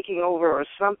be taking over or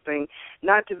something,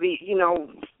 not to be,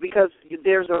 because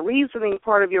there's a reasoning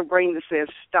part of your brain that says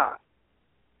stop.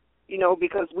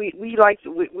 Because we like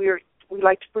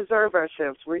to preserve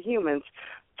ourselves. We're humans,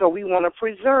 so we want to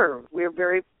preserve. We're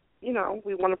very,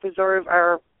 we want to preserve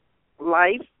our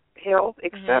life, health,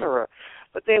 etc.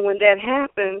 But then when that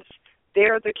happens,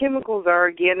 there the chemicals are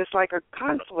again. It's like a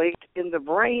conflict in the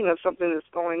brain of something that's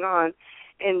going on,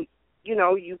 and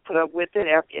you put up with it,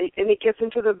 and it gets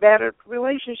into the battered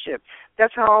relationship.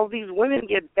 That's how all these women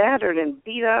get battered and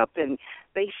beat up, and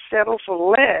they settle for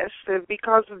less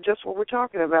because of just what we're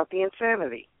talking about, the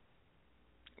insanity.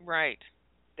 Right.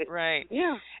 Right.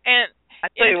 Yeah. And I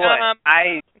tell you what,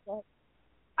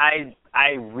 I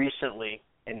recently,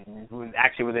 and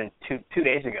actually within two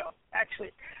days ago,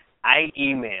 I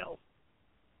emailed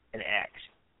an ex.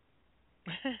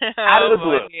 Out of the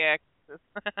blue. Yeah.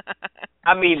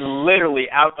 I mean, literally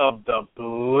out of the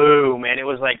blue, man. It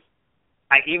was like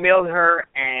I emailed her,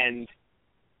 and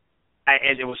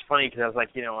it was funny because I was like,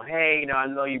 hey, I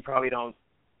know you probably don't,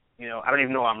 I don't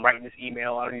even know I'm writing this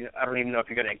email. I don't even know if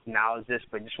you're going to acknowledge this,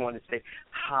 but I just wanted to say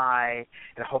hi,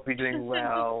 and I hope you're doing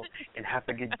well, and have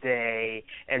a good day,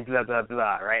 and blah, blah,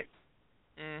 blah, right?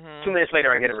 2 minutes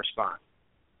later, I get a response.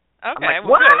 Okay, like,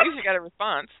 well, what? At least you got a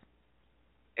response.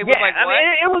 It was like, what?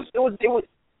 Mean,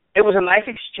 it was a nice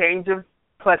exchange of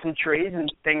pleasantries and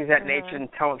things of that nature. And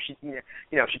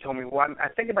she told me, well, I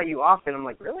think about you often. I'm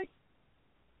like, really?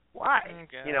 Why?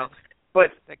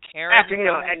 But the after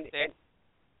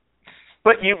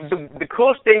but the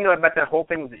coolest thing about that whole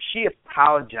thing was that she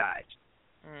apologized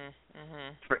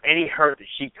for any hurt that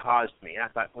she caused me, and I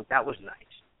thought, well, that was nice.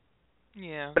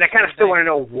 Yeah. But I kind of still want to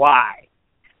know why.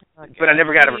 Okay. But I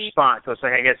never got a response, so it's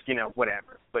like, I guess,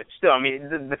 whatever. But still, I mean,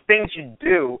 the things you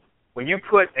do when you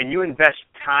put and you invest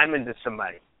time into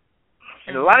somebody,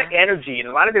 and a lot of energy and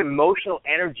a lot of emotional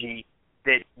energy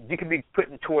that you could be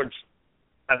putting towards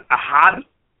a hobby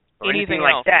or anything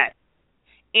like that.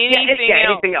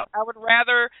 Anything else. I would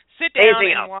rather sit down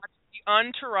and watch the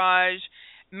Entourage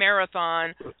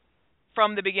marathon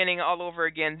from the beginning all over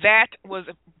again. That was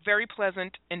very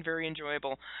pleasant and very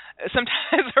enjoyable.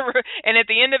 Sometimes, and at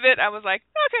the end of it, I was like,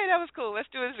 okay, that was cool. Let's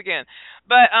do this again.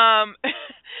 But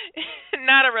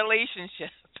not a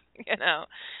relationship,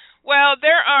 Well,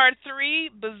 there are 3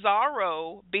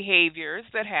 bizarro behaviors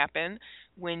that happen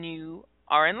when you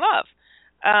are in love.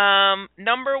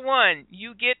 Number 1,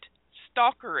 you get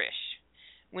stalkerish.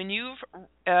 When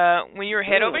you're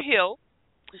head over heels,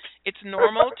 it's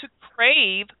normal to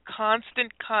crave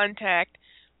constant contact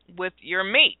with your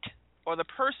mate or the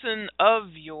person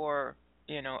of your,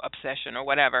 obsession or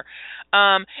whatever.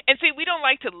 And see, we don't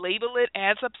like to label it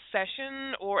as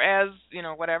obsession or as,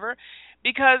 whatever,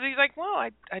 because he's like, well,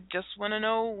 I just want to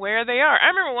know where they are. I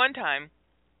remember one time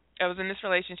I was in this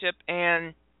relationship,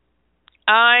 and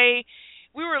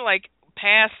we were like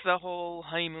past the whole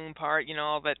honeymoon part,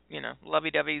 all that,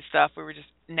 lovey-dovey stuff.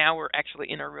 Now we're actually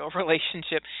in a real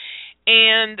relationship.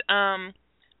 And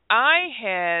I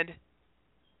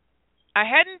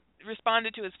hadn't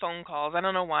responded to his phone calls. I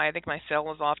don't know why. I think my cell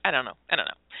was off. I don't know.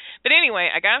 But anyway,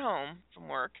 I got home from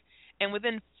work, and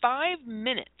within 5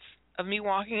 minutes of me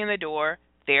walking in the door,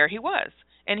 there he was.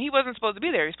 And he wasn't supposed to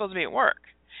be there. He was supposed to be at work.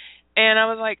 And I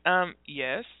was like,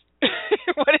 yes.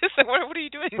 What are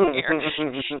you doing here?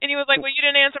 And he was like, well, you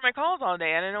didn't answer my calls all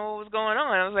day. I didn't know what was going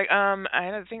on. I was like, I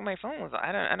think my phone was,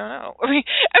 I don't know. I mean,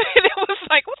 it was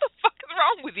like, what the fuck is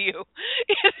wrong with you?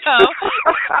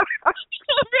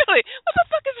 Really, what the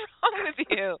fuck is wrong with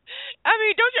you? I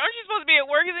mean, aren't you supposed to be at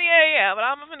work? He's like, yeah, but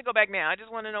I'm going to go back now. I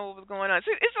just want to know what was going on. So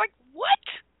it's like, what?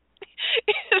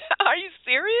 Are you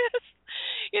serious?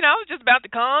 I was just about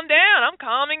to calm down. I'm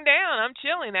calming down. I'm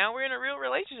chilling. Now we're in a real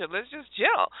relationship. Let's just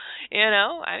chill.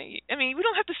 I mean, we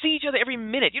don't have to see each other every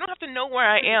minute. You don't have to know where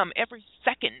I am every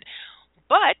second.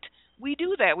 But we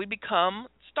do that. We become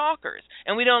stalkers.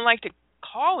 And we don't like to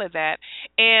call it that.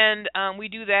 And we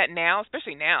do that now,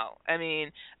 especially now. I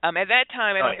mean, at that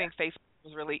time, I don't think Facebook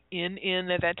was really in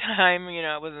at that time.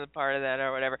 I wasn't a part of that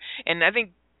or whatever. And I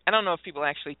don't know if people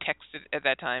actually texted at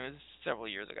that time. It was several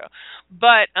years ago.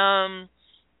 But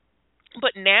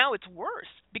now it's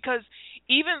worse because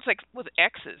even it's like with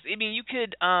exes. I mean, you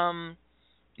could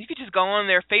You could just go on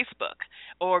their Facebook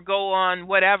or go on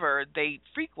whatever they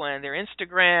frequent, their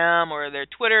Instagram or their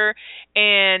Twitter,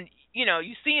 and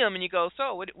you see them and you go,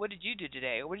 so what did you do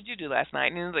today? Or what did you do last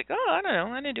night? And he's like, oh, I don't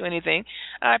know. I didn't do anything.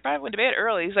 I probably went to bed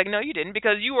early. He's like, no, you didn't,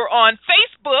 because you were on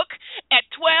Facebook at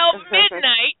 12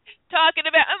 midnight talking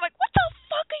about, I'm like, what the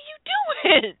fuck are you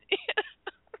doing?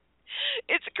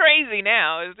 It's crazy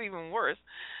now. It's even worse.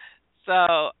 So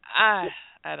I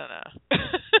don't know.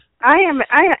 I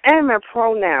am a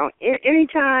pro now.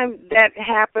 Anytime that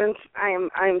happens, I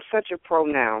am such a pro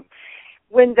now.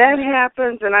 When that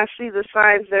happens and I see the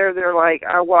signs there, they're like,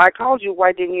 well, I called you.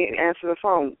 Why didn't you answer the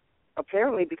phone?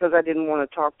 Apparently because I didn't want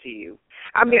to talk to you.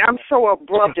 I mean, I'm so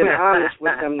abrupt and honest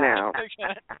with them now.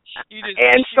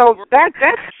 And so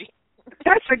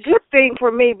that's a good thing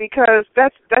for me, because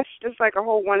that's just like a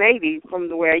whole 180 from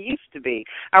the way I used to be.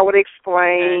 I would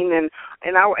explain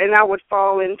and I would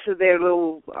fall into their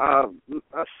little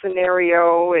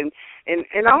scenario and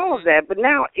all of that. But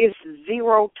now it's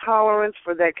zero tolerance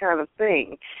for that kind of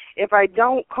thing. If I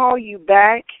don't call you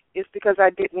back, it's because I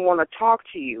didn't want to talk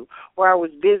to you, or I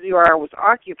was busy, or I was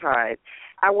occupied.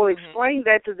 I will explain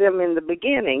that to them in the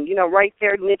beginning, right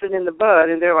there, nip it in the bud,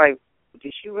 and they're like,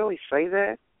 did she really say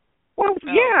that? Well,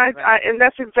 yeah, right. And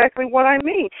that's exactly what I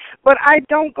mean. But I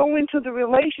don't go into the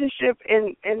relationship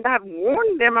and not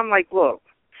warn them. I'm like, look,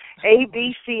 A,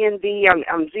 B, C, and D,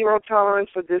 I'm zero tolerance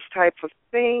for this type of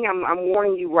thing. I'm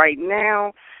warning you right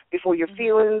now before your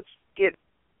feelings get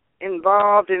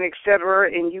involved and et cetera,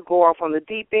 and you go off on the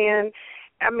deep end.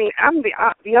 I mean, I'm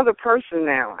the other person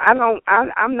now.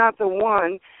 I'm not the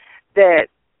one that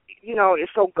is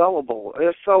so gullible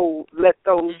or so let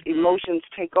those emotions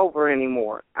take over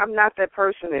anymore. I'm not that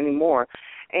person anymore.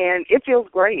 And it feels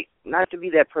great not to be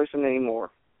that person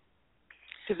anymore.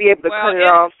 To be able to cut it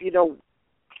off,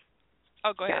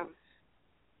 Oh, go ahead.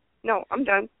 No, I'm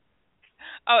done.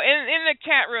 Oh, in the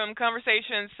chat room,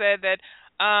 conversation said that,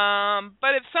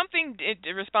 but if something,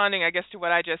 responding, I guess, to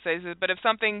what I just said, but if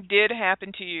something did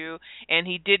happen to you and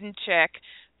he didn't check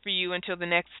for you until the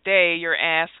next day, your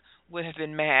ass would have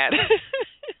been mad.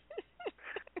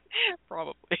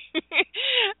 Probably. Okay, he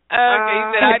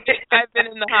said, I've been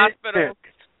in the hospital.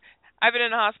 I've been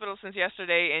in the hospital since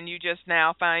yesterday, and you just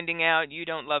now finding out you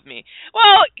don't love me.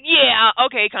 Well, yeah,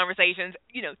 okay, conversations,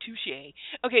 touche.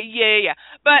 Okay, yeah.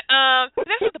 But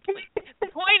that's not the point. The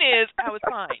point is, I was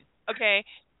fine, okay?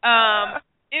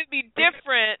 It'd be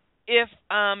different if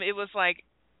it was like,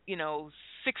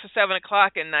 6 or 7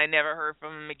 o'clock and I never heard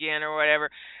from him again or whatever.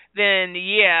 Then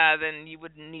you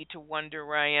wouldn't need to wonder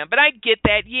where I am. But I get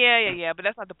that, yeah, but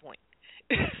that's not the point.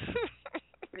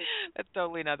 That's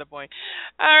totally not the point.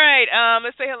 All right,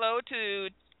 let's say hello to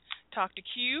Talk to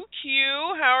Q.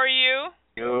 Q, how are you?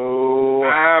 Yo,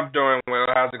 I'm doing well.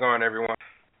 How's it going, everyone?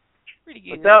 Pretty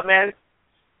good. What's up, man?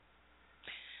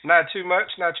 Not too much.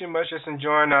 Just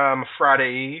enjoying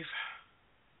Friday Eve.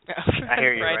 I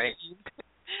hear you, right?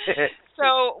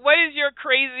 So, what is your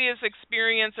craziest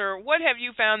experience, or what have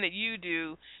you found that you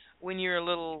do when you're a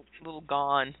little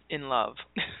gone in love?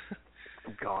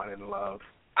 Gone in love.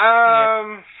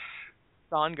 Gone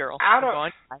girl.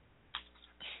 I'm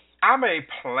a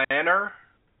planner.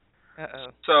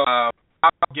 Uh-oh. So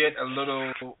I'll get a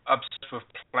little obsessed with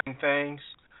planning things,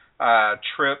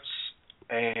 trips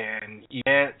and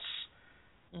events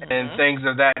and things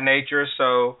of that nature.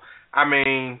 So, I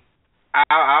mean,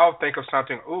 I'll think of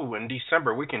something, in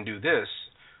December we can do this.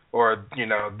 Or,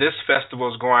 this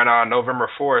festival's going on November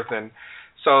 4th. And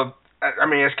so, I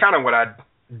mean, it's kind of what I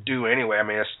do anyway. I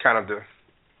mean, it's kind of the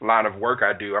line of work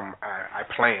I do. I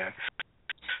plan.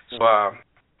 So,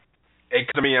 it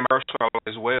comes to me in my personal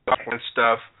as well. I plan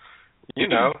stuff,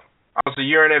 almost a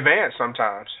year in advance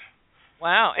sometimes.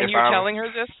 Wow. And you're telling her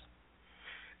this?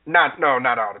 Not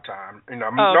all the time.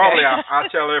 Normally I'll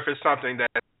tell her if it's something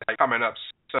that's coming up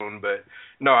soon, but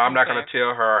no, I'm not going to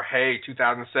tell her, hey,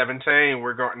 2017,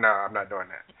 we're going. No, I'm not doing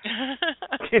that.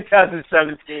 2017.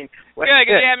 Good, because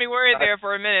you had me worried there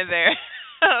for a minute there.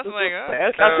 I was like, oh.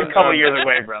 That's a couple years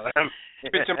away, brother.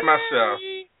 Speak to myself.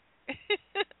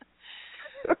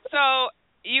 So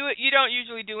you don't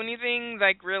usually do anything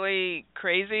like really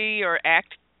crazy or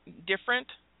act different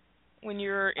when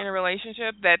you're in a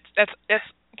relationship? That's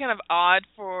kind of odd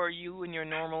for you and your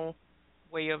normal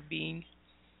way of being.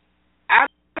 I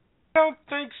don't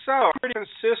think so. I'm pretty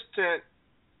consistent.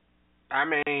 I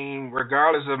mean,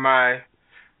 regardless of my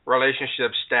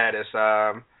relationship status,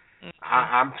 I'm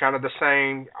kind of the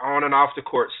same on and off the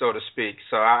court, so to speak.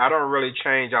 So I don't really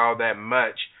change all that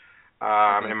much,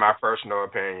 in my personal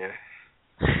opinion.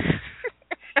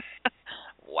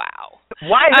 Wow.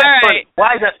 Why is that funny?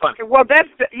 Why is that funny? Well, that's,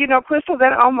 Crystal,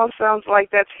 that almost sounds like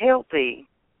that's healthy.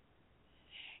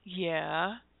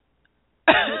 Yeah.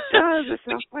 It does. It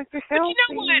sounds like a But healthy. you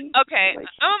know what? Okay,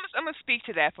 I'm gonna speak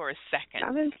to that for a second.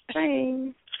 Not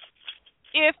insane.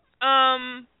 If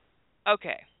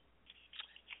okay,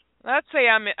 let's say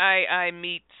I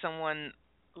meet someone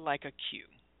like a Q,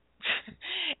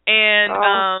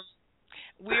 and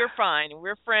we're fine,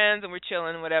 we're friends, and we're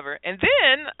chilling, whatever. And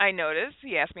then I notice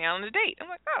he asked me out on a date. I'm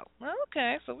like, oh, well,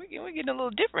 okay, so we're getting a little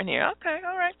different here. Okay,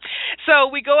 all right. So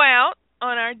we go out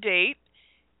on our date,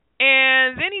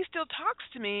 and then he still talks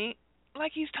to me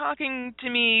like he's talking to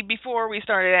me before we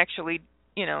started actually,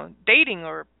 dating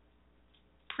or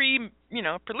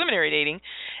preliminary dating.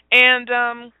 And then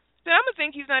I'm gonna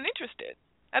think he's not interested.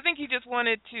 I think he just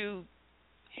wanted to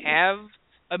have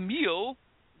a meal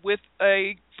with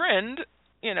a friend,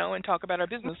 and talk about our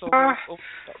business over.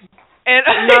 And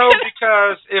no,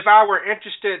 because if I were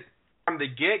interested from the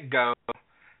get-go,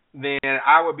 then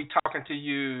I would be talking to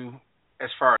you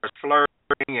as far as flirting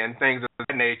and things of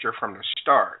that nature from the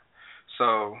start.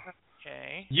 So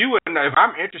okay, you would know. If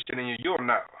I'm interested in you, you'll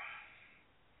know.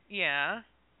 Yeah.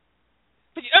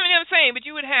 But I'm saying, but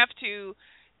you would have to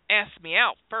ask me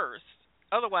out first.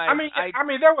 Otherwise, I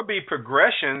mean, there would be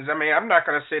progressions. I mean, I'm not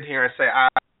going to sit here and say I'd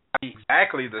be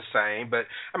exactly the same, but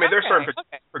I mean, there's certain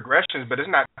progressions, but it's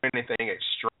not anything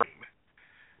extreme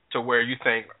to where you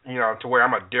think, to where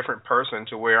I'm a different person,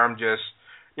 to where I'm just,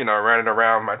 running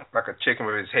around like a chicken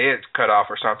with his head cut off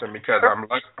or something because I'm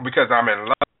in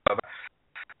love.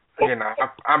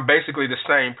 I'm basically the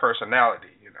same personality.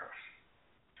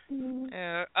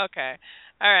 Okay.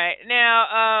 All right.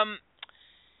 Now,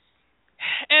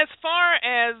 as far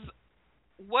as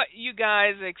what you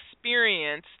guys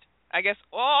experienced, I guess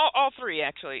all three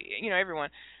actually, everyone.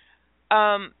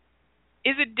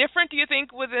 Is it different, do you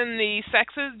think, within the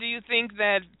sexes? Do you think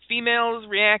that females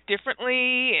react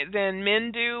differently than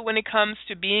men do when it comes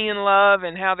to being in love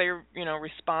and how they,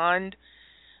 respond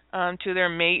to their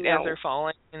mate as they're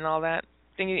falling and all that?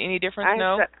 Think any difference?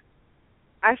 No?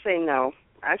 I say no.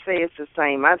 I say it's the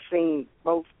same. I've seen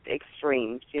both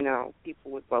extremes,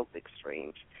 people with both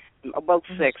extremes, both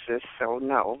sexes, so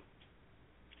no.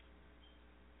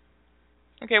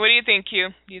 Okay, what do you think, Q?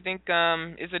 Do you think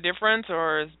is a difference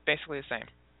or is basically the same?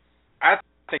 I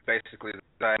think basically the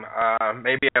same.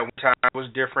 Maybe at one time it was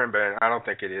different, but I don't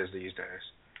think it is these days.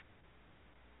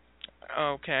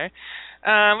 Okay.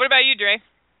 What about you, Dre?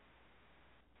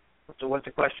 So what's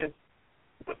the question?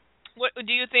 What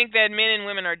do you think that men and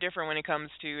women are different when it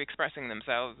comes to expressing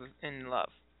themselves in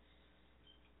love?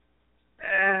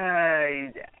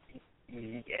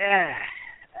 Yeah.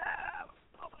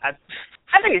 I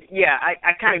think it's,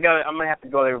 I kind of go, I'm going to have to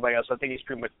go with everybody else. I think it's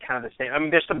pretty much kind of the same. I mean,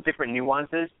 there's some different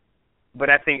nuances, but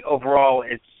I think overall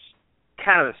it's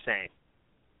kind of the same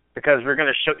because we're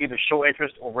going to either show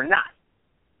interest or we're not.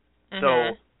 Mm-hmm.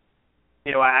 So,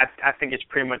 I think it's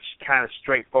pretty much kind of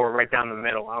straightforward right down the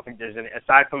middle. I don't think there's any,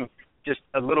 aside from just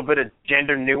a little bit of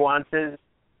gender nuances,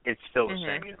 it's still the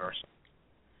same universal.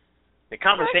 The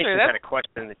conversation had a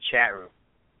question in the chat room.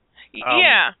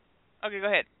 Yeah. Okay, go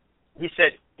ahead. He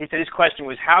said his question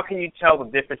was, how can you tell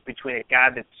the difference between a guy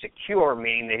that's secure,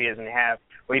 meaning that he doesn't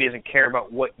care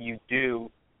about what you do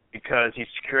because he's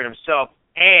secure in himself,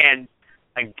 and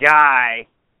a guy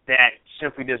that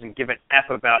simply doesn't give an F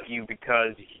about you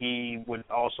because he would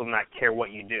also not care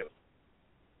what you do?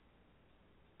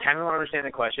 Kind of don't understand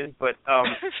the question, but so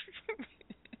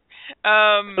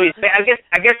I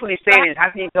guess what he's saying is, how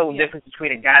can you tell the difference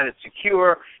between a guy that's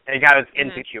secure and a guy that's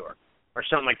insecure, or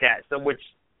something like that? So which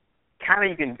kind of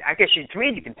you can, I guess to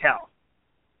me you can tell.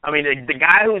 I mean, the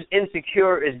guy who's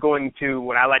insecure is going to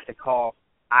what I like to call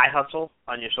eye hustle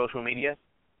on your social media,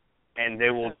 and they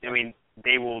will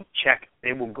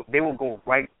go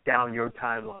right down your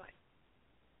timeline.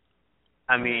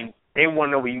 I mean, they want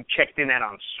to know where you checked in at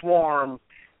on Swarm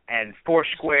and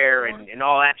Foursquare and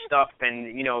all that stuff, and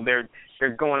they're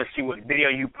going to see what video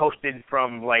you posted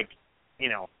from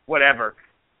whatever.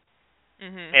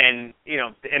 Mm-hmm. And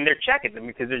and they're checking them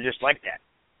because they're just like that.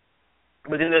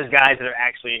 But then there's guys that are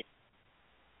actually,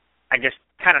 I guess,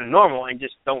 kind of normal and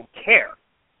just don't care.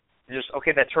 They're just,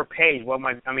 okay, that's her page. Well,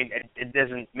 it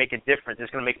doesn't make a difference.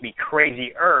 It's going to make me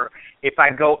crazier if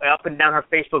I go up and down her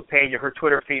Facebook page or her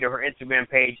Twitter feed or her Instagram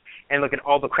page and look at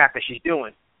all the crap that she's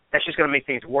doing. That's just going to make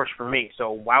things worse for me. So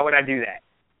why would I do that?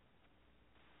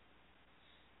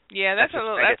 Yeah, that's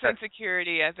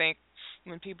insecurity, I think,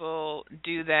 when people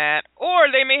do that, or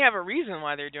they may have a reason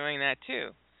why they're doing that too,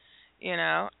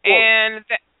 and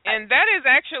that is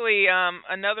actually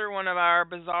another one of our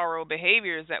bizarro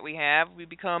behaviors that we have. We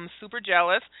become super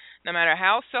jealous. No matter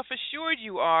how self-assured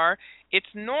you are,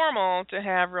 it's normal to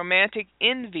have romantic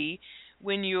envy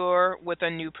when you're with a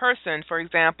new person. For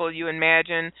example, you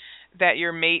imagine that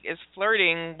your mate is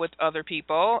flirting with other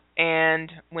people,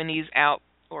 and when he's out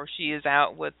or she is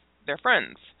out with their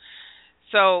friends.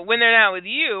 So when they're not with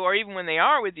you, or even when they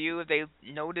are with you, if they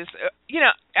notice,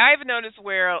 I've noticed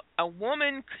where a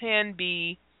woman can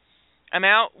be, I'm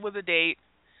out with a date,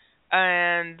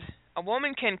 and a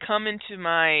woman can come into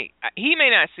he may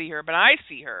not see her, but I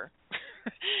see her,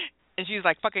 and she's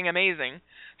like fucking amazing.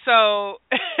 So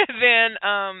then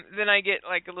I get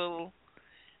like a little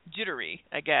jittery,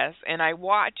 I guess, and I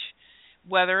watch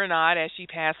whether or not, as she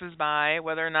passes by,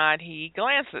 whether or not he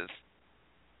glances.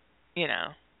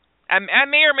 I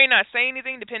may or may not say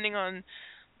anything depending on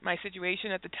my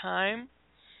situation at the time.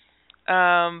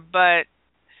 But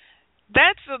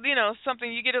that's,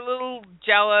 something you get a little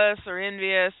jealous or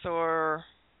envious or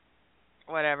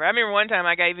whatever. I remember one time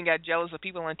I even got jealous of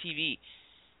people on TV.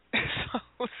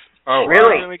 Oh, really?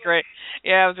 It was really great.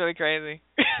 Yeah, it was really crazy.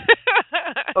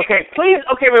 Okay, please.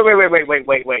 Okay,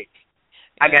 wait.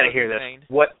 I got to hear this.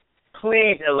 What?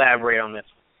 Please elaborate on this.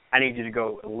 I need you to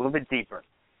go a little bit deeper.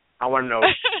 I want to know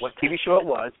what TV show it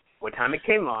was, what time it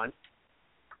came on,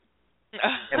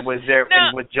 and was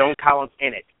Joan Collins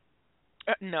in it?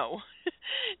 No.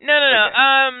 No.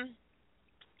 Okay.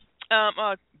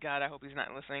 Oh God, I hope he's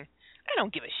not listening. I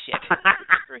don't give a shit.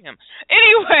 Screw him.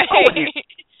 Anyway,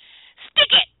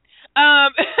 stick it.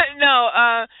 No.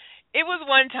 It was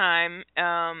one time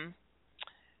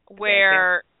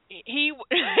where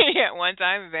one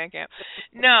time in band camp.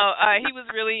 No, he was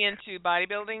really into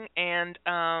bodybuilding, and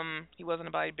he wasn't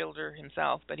a bodybuilder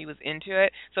himself, but he was into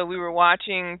it. So we were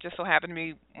just so happened to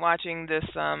be watching this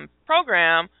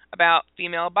program about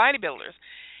female bodybuilders,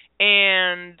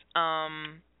 and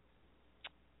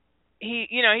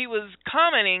he was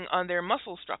commenting on their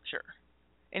muscle structure,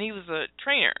 and he was a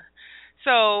trainer.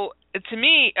 So to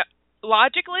me,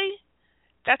 logically,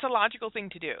 that's a logical thing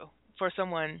to do for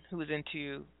someone who is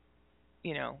into,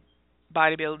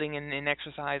 bodybuilding and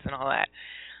exercise and all that.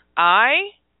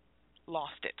 I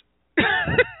lost it.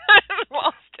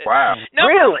 Wow. No,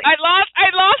 really? I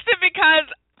lost it because,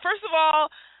 first of all,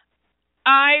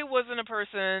 I wasn't a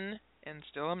person, and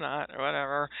still I'm not, or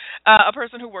whatever, a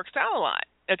person who works out a lot.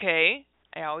 Okay?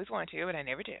 I always want to, but I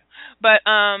never do. But,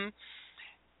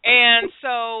 and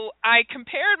so I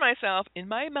compared myself in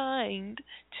my mind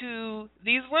to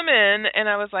these women, and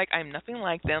I was like, I'm nothing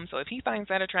like them, so if he finds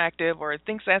that attractive or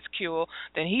thinks that's cool,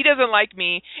 then he doesn't like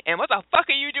me, and what the fuck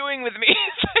are you doing with me?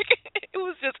 It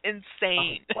was just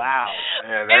insane. Oh, wow.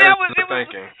 Yeah, that's the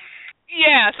thinking.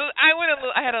 Yeah, so I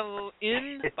had a little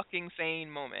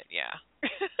in-fucking-sane moment, yeah.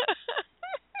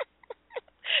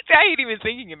 See, I ain't even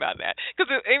thinking about that. Because,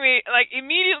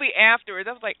 immediately afterwards,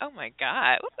 I was like, oh, my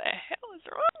God, what the hell is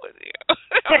wrong with you?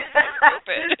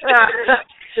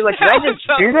 You're like, did I just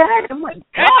do that? Oh, my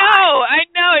God. I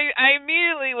know. I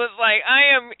immediately was like,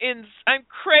 I'm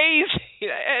crazy.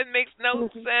 It makes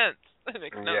no sense. It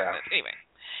makes no sense. Anyway.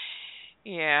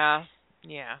 Yeah.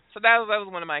 So that was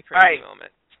one of my crazy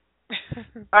moments.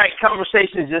 All right,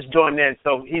 Conversation just joined in.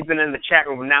 So he's been in the chat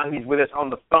room, and now he's with us on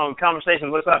the phone.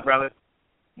 Conversation, what's up, brother?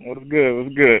 What's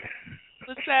good?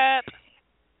 What's up?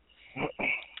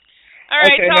 All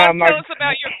right, okay, tell us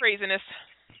about your craziness.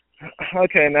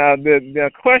 Okay, now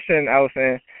the question I was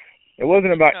saying, it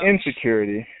wasn't about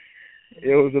insecurity.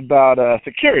 It was about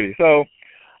security. So,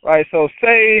 right, so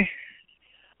say,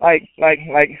 like,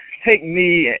 take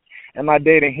me and my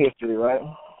dating history, right?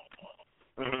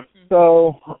 Mm-hmm.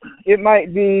 So it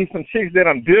might be some chicks that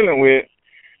I'm dealing with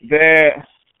that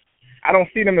I don't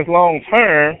see them as long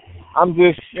term. I'm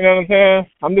just, you know what I'm saying?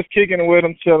 I'm just kicking it with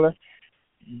them, chilling.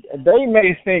 They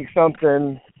may think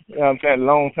something, you know what I'm saying,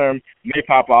 long term may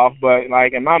pop off, but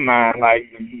like in my mind, like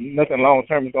nothing long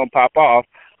term is gonna pop off.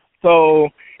 So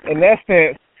in that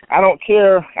sense, I don't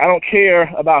care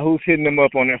about who's hitting them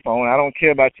up on their phone. I don't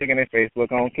care about checking their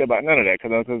Facebook. I don't care about none of that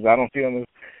because I don't see them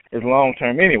as long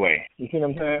term anyway. You see what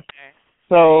I'm saying?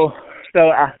 So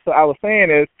I was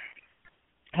saying is,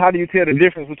 how do you tell the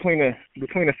difference between a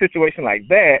situation like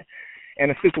that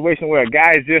and a situation where a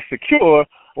guy is just secure,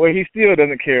 where he still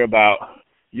doesn't care about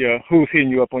who's hitting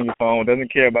you up on your phone,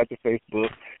 doesn't care about your Facebook,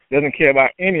 doesn't care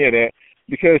about any of that?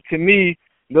 Because to me,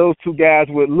 those two guys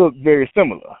would look very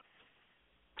similar.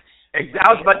 I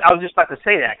was just about to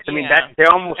say that. Cause, I mean,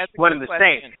 they're almost one and the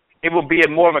same. It will be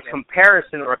more of a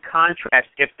comparison or a contrast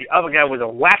if the other guy was a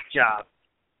whack job,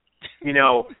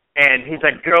 and he's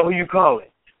like, girl, who you calling?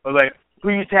 Or like, who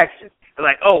you texting?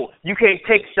 Like, oh, you can't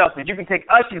take selfies. You can take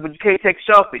ussies, but you can't take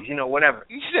selfies. Whatever.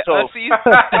 You said so, ussies.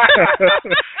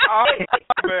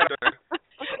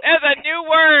 That's a new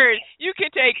word. You can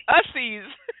take ussies.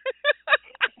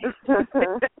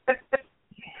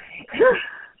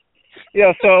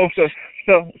 yeah. So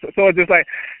it's just like,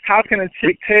 how can a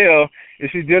chick tell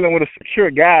if she's dealing with a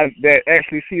secure guy that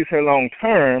actually sees her long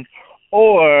term,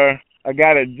 or a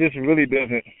guy that just really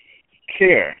doesn't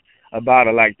care about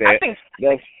her like that?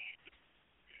 That's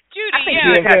Judy,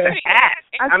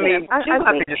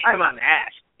 just come out and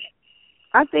ask.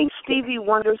 I think Stevie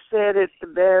Wonder said it the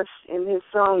best in his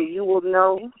song, You Will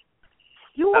Know.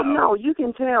 You will know. You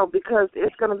can tell because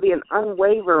it's going to be an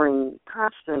unwavering,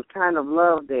 constant kind of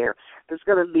love there. There's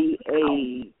going to be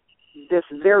this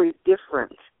very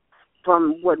different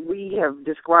from what we have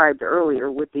described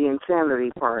earlier with the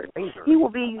insanity part. He will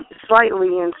be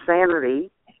slightly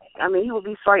insanity. I mean, he will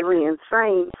be slightly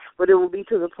insane, but it will be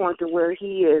to the point to where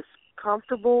he is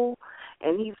comfortable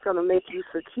and he's going to make you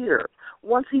secure.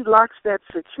 Once he locks that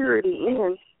security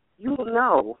in, you will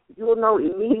know. You will know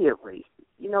immediately.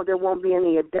 You know, there won't be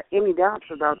any doubts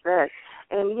about that.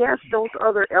 And yes, those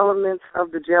other elements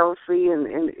of the jealousy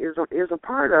and is a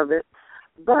part of it,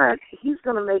 but he's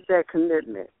going to make that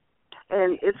commitment.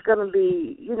 And it's going to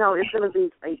be, it's going to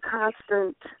be a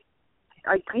constant,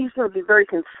 he's going to be very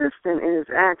consistent in his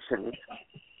actions.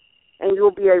 And you'll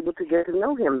be able to get to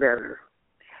know him better.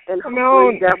 And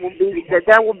hopefully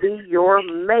that will be your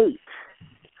mate.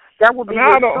 That will be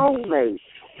your soulmate.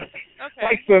 Okay.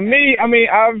 Like for me, I mean,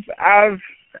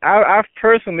 I've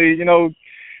personally,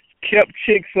 kept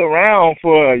chicks around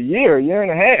for a year and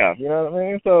a half. You know what I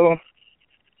mean? So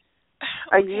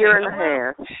a year and a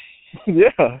half.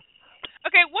 Yeah.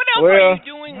 Okay, what else are you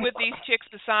doing with these chicks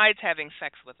besides having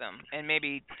sex with them and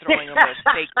maybe throwing them a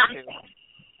steak or two?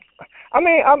 I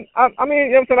mean,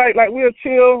 like we'll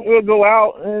chill, we'll go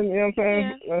out, and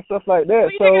and stuff like that. What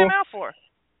are you taking them out for?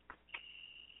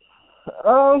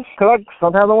 Because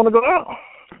sometimes I want to go out.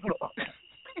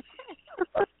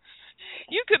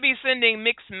 You could be sending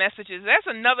mixed messages. That's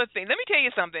another thing. Let me tell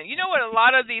you something. You know what a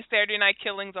lot of these Saturday night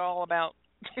killings are all about?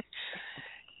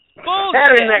 Bullshit.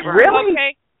 Saturday night, really?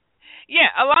 Okay. Yeah,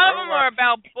 a lot of them are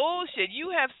about bullshit.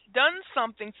 You have done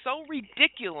something so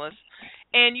ridiculous,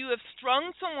 and you have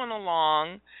strung someone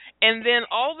along, and then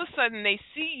all of a sudden they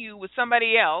see you with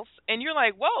somebody else, and you're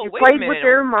like, whoa, wait a minute. With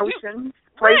their emotions.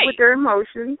 Played with their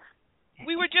emotions.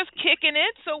 We were just kicking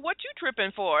it, so what you tripping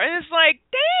for? And it's like,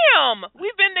 damn,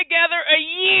 we've been together a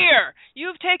year.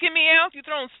 You've taken me out, you've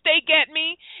thrown steak at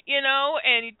me,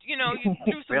 and you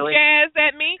threw some jazz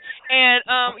at me, and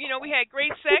we had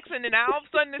great sex, and then all of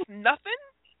a sudden it's nothing.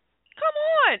 Come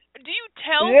on, do you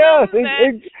tell them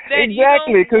that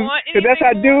exactly? Because that's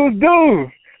how dudes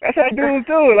do. That's how dudes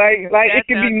do. Like it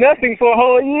could be nothing for a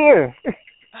whole year.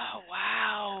 Oh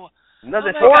wow.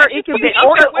 Nothing. Or it could be,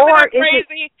 or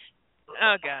crazy.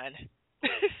 Oh God.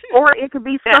 Or it could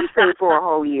be something for a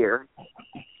whole year.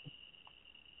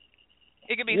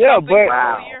 It could be something for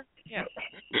a whole year. Yeah.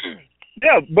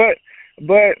 Yeah, but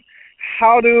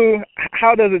how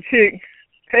does a chick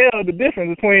tell the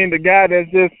difference between the guy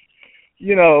that's just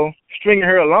stringing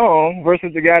her along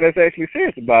versus the guy that's actually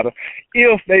serious about her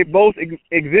if they both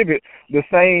exhibit the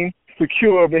same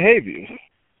secure behaviors?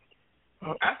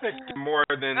 I think more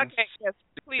than okay, yes,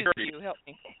 please you help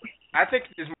me. I think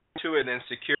there's more to it than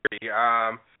security.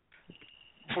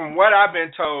 From what I've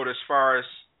been told, as far as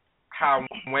how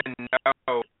women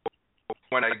know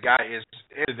when a guy is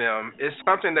into them, it's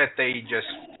something that they just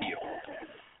feel.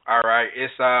 All right,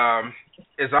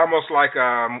 it's almost like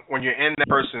when you're in that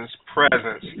person's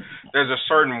presence, there's a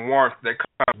certain warmth that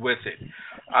comes with it.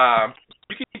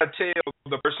 You can tell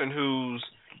the person who's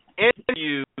into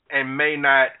you and may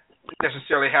not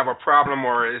necessarily have a problem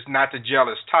or is not the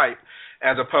jealous type,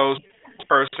 as opposed to a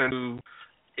person who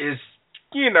is,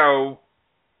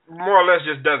 more or less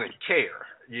just doesn't care.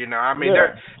 I mean,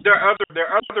 there are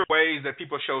other ways that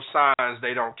people show signs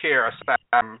they don't care. Aside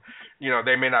from,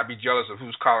 they may not be jealous of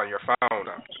who's calling your phone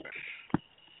up.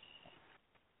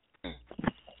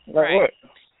 Right. What?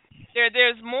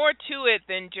 There's more to it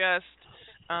than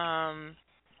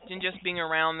just being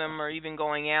around them or even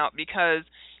going out, because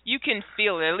you can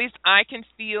feel it. At least I can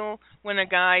feel when a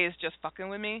guy is just fucking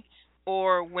with me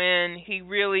or when he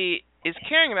really is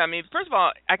caring about me. First of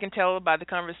all, I can tell by the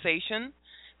conversation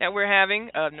that we're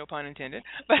having, no pun intended,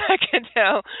 but I can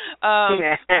tell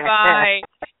by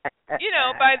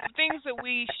the things that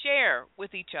we share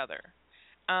with each other,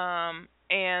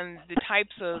 and the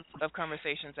types of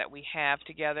conversations that we have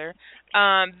together.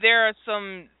 There are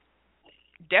some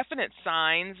definite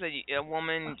signs that a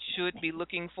woman should be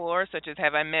looking for, such as,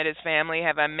 have I met his family?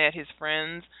 Have I met his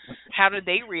friends? How do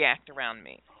they react around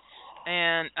me?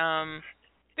 And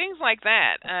things like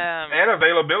that. And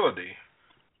availability.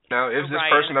 Is this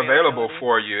person available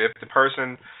for you? If the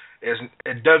person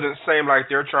it doesn't seem like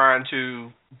they're trying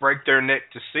to break their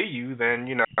neck to see you, then,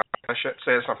 you know, I should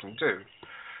say something too.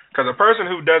 Because a person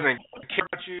who doesn't care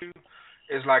about you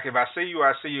is like, if I see you,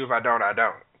 I see you. If I don't, I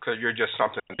don't. Because you're just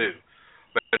something to do.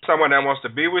 But if someone that wants to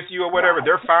be with you or whatever,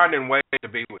 they're finding ways to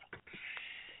be with you.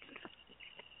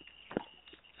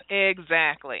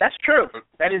 Exactly. That's true.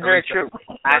 That is very true.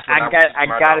 I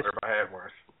got it.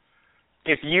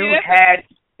 If you had,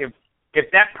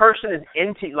 if that person is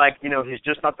into, like, you know, he's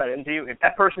just not that into you. If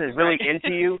that person is really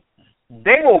into you,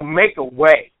 they will make a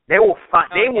way. They will find.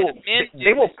 They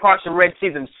will cross the Red Sea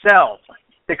themselves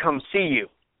to come see you.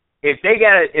 If they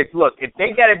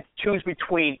gotta choose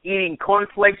between eating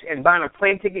cornflakes and buying a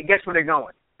plane ticket, guess where they're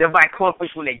going? They'll buy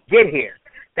cornflakes when they get here.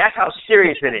 That's how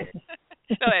serious it is.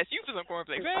 They'll ask you for some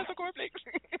cornflakes. Man, some cornflakes.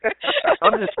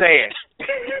 I'm just saying.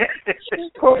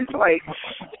 Cornflakes.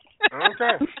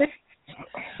 Okay.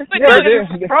 But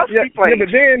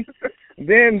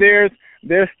then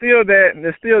there's still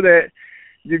that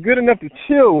you're good enough to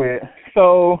chill with.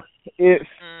 So it's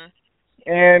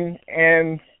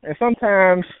and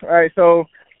sometimes, right, so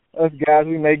us guys,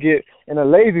 we may get in a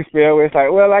lazy spell where it's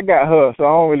like, well, I got her, so I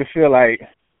don't really feel like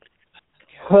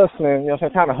hustling, you know what I'm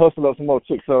saying, trying to hustle up some more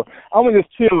chicks. So I'm going to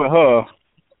just chill with her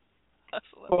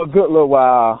for a good little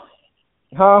while.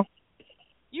 Huh?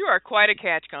 You are quite a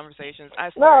catch, Conversations. I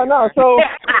swear. No, so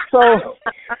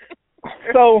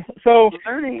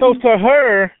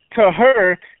to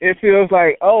her, it feels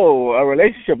like, oh, a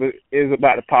relationship is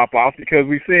about to pop off because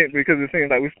it seems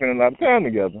like we spend a lot of time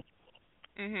together.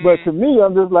 Mm-hmm. But to me,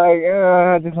 I'm just like,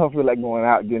 I just don't feel like going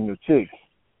out getting the chicks.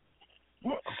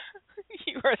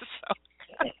 You are so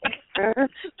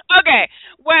okay.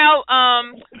 Well,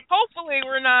 hopefully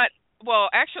we're not. Well,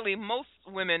 actually, most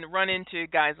women run into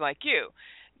guys like you.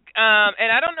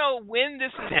 And I don't know when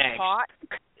this is taught.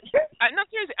 No,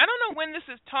 seriously, I don't know when this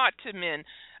is taught to men.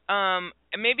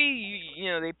 Maybe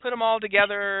you know they put them all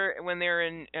together when they're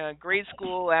in grade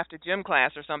school after gym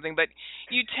class or something. But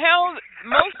you tell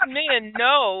most men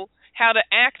know how to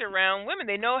act around women.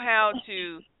 They know how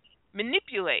to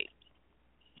manipulate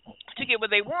to get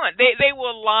what they want. They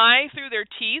will lie through their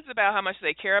teeth about how much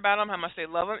they care about them, how much they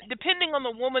love them, depending on the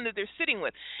woman that they're sitting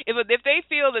with. If they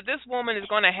feel that this woman is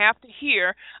going to have to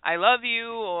hear, I love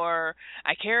you, or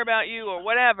I care about you, or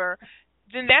whatever,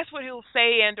 then that's what he'll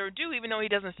say and or do, even though he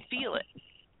doesn't feel it.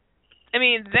 I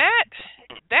mean,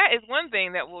 that is one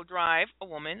thing that will drive a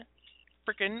woman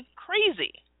freaking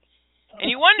crazy. And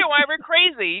you wonder why we're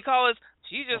crazy. You call us,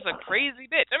 she's just a crazy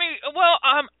bitch. I mean, well,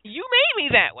 you made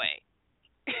me that way.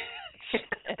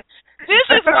 This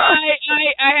is why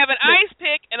I have an ice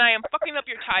pick and I am fucking up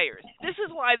your tires. This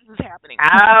is why this is happening.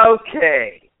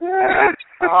 Okay.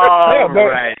 All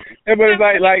right. Yeah, but it's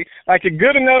like you're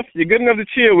good enough to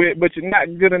chill with, but you're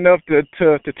not good enough to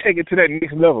take it to that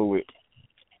next level with.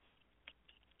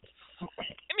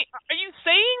 I mean, are you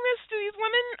saying this to these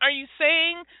women? Are you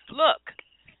saying, look,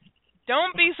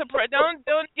 don't be surprised, don't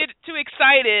get too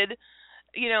excited,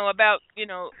 about,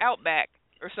 Outback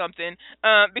or something,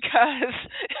 because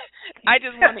I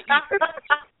just want to eat.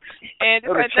 And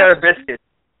cheddar biscuits.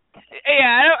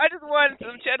 Yeah, I just want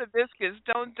some cheddar biscuits.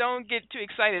 Don't get too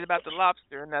excited about the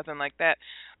lobster or nothing like that.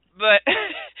 But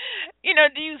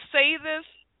do you say this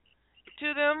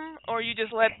to them, or you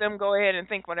just let them go ahead and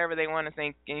think whatever they want to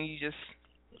think, and you just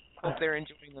hope they're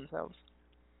enjoying themselves?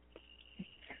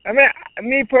 I mean,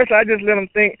 me personally, I just let them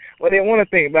think what they want to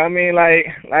think. But I mean, like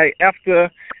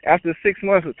after 6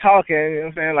 months of talking, you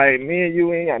know what I'm saying? Like me and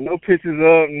you ain't got no pictures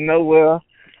up nowhere.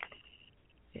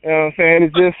 You know what I'm saying?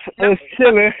 It's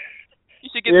chilling. You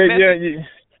should get the message.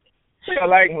 Yeah,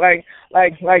 like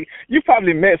you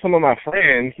probably met some of my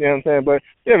friends, you know what I'm saying? But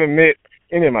you haven't met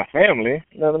any of my family.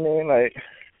 You know what I mean? Like.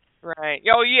 Right.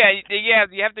 Oh yeah.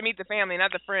 You have to meet the family,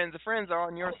 not the friends. The friends are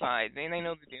on your side. They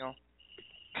know the deal.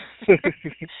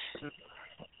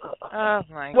 Oh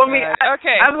my God.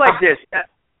 Okay.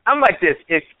 I'm like this.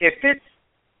 If it's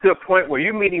to a point where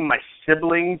you're meeting my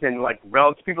siblings and like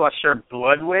relatives, people I share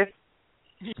blood with,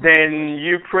 then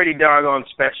you're pretty doggone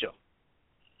special.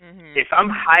 Mm-hmm. If I'm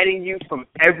hiding you from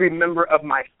every member of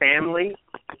my family,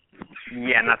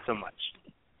 yeah, not so much.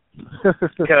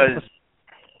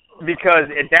 Because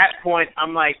at that point,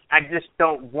 I'm like, I just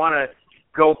don't want to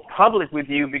go public with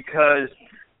you because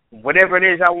whatever it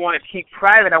is I want to keep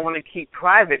private, I want to keep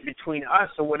private between us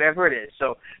or whatever it is.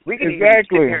 So we can even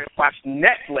sit here and watch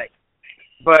Netflix.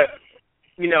 But,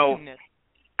 we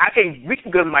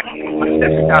can go to my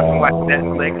sister's house and watch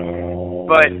Netflix.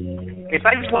 But if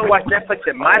I just want to watch Netflix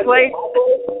at my place,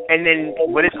 and then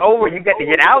when it's over, you get to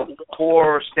get out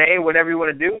or stay, whatever you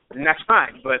want to do, then that's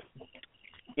fine. But,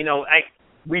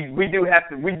 we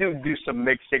do some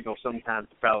mixed signals sometimes.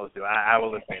 The fellas do. I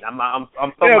will admit. I'm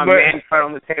throwing my man card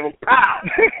on the table. Pow!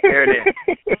 There it is.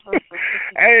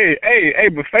 hey,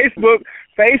 but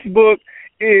Facebook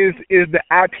is the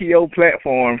IPO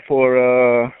platform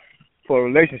for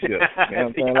relationships. You know what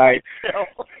I'm saying?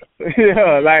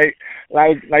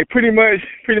 Like pretty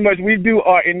much we do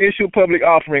our initial public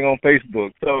offering on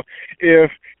Facebook. So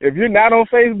if you're not on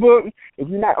Facebook, if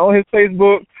you're not on his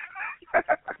Facebook,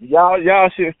 y'all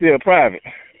shit still private.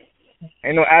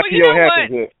 Ain't no IPO happens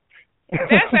here.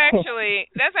 That's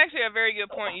actually a very good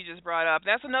point you just brought up.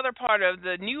 That's another part of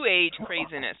the new age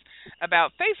craziness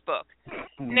about Facebook.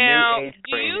 Now,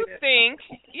 do you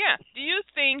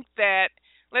think that,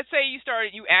 let's say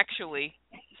you actually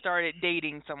started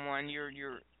dating someone, you're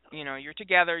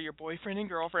together, your boyfriend and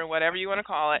girlfriend, whatever you want to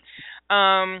call it,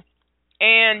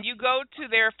 and you go to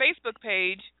their Facebook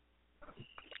page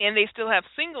and they still have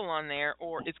single on there,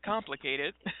 or it's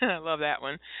complicated. I love that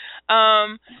one.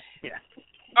 Yeah.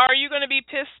 Are you going to be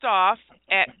pissed off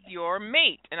at your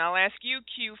mate? And I'll ask you,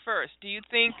 Q, first. Do you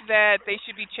think that they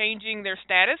should be changing their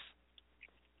status?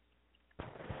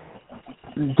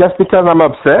 Just because I'm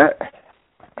upset?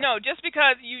 No, just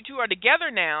because you two are together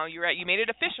now, you made it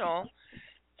official,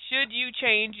 should you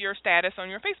change your status on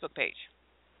your Facebook page?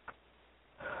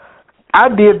 I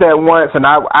did that once, and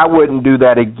I wouldn't do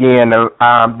that again.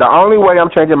 The only way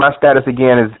I'm changing my status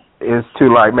again is to,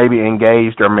 like, maybe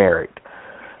engaged or married.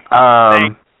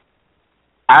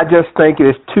 I just think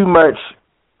it's too much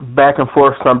back and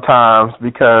forth sometimes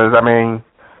because, I mean,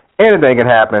 anything can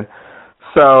happen.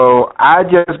 So I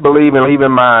just believe in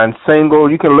leaving mine single.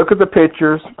 You can look at the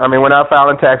pictures. I mean, we're not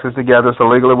filing taxes together,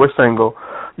 so legally we're single.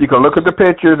 You can look at the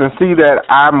pictures and see that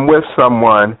I'm with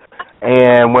someone.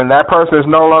 And when that person is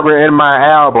no longer in my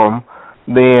album,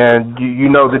 then you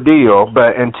know the deal.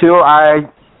 But until I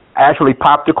actually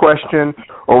pop the question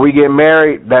or we get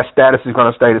married, that status is going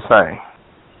to stay the same.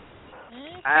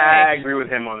 I agree with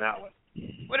him on that one.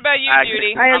 What about you,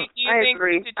 Judy? Do you think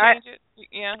agree. to change it?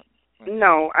 Yeah.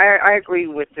 No, I agree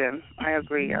with them. I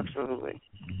agree absolutely.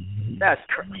 That's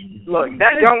look.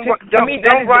 That is don't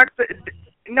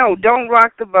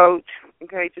rock the boat.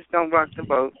 Okay, just don't rock the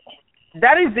boat.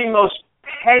 That is the most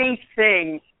petty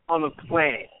thing on the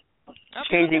planet.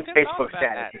 Changing Facebook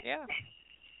status. Yeah.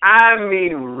 I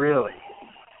mean, really.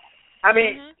 I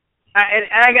mean,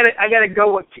 I gotta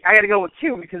go with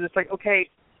Q because it's like, okay,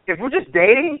 if we're just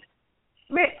dating,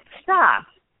 man, stop.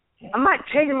 I'm not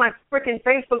changing my freaking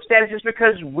Facebook status just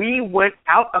because we went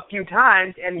out a few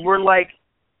times and we're like,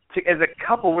 as a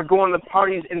couple, we're going to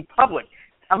parties in public.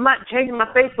 I'm not changing my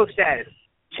Facebook status.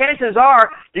 Chances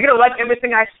are you're going to like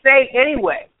everything I say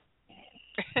anyway.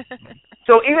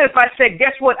 So even if I say,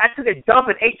 guess what, I took a dump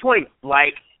at 8:20,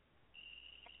 like,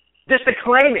 just to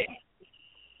claim it.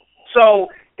 So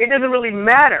it doesn't really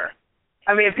matter.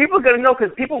 I mean, if people are going to know,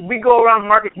 because we go around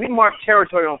we mark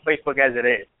territory on Facebook as it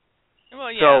is. Well,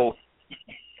 yeah. So,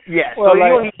 yeah. Well,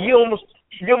 so you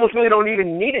almost really don't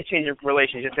even need to change your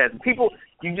relationship status. People,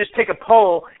 you just take a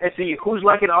poll and see who's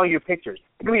liking all your pictures.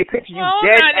 It could be a picture you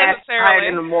dead ass tired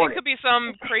in the morning. It could be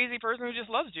some crazy person who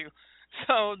just loves you.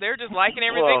 So they're just liking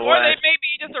everything. Or they may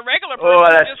be just a regular person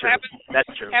who just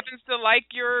happens to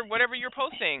like whatever you're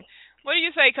posting. What do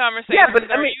you say, Conversations? Yeah, but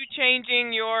are you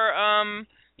changing your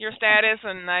status?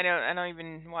 And I don't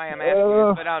even why I'm asking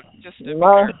this, but I'll just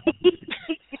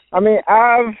I mean,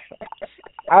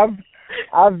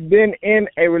 I've been in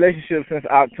a relationship since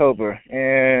October,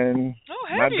 and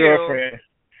my girlfriend.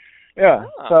 Yeah.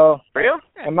 Oh. So real?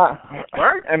 And my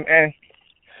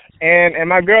and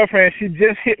my girlfriend, she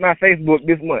just hit my Facebook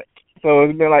this month. So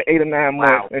it's been like 8 or 9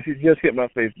 months, and she just hit my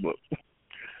Facebook.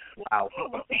 Wow.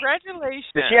 Oh, congratulations.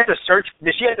 Did she have to search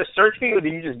for you, or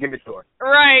did you just give it to her?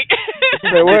 Right.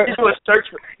 Did she do a search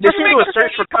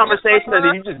for conversation, or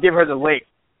did you just give her the link?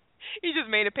 He just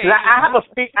made a page. I have a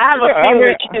feeling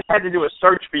that she just had to do a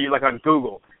search for you, like on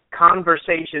Google.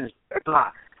 Conversations,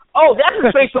 blah. Oh, that's a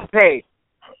Facebook page.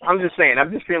 I'm just saying.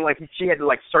 I'm just feeling like she had to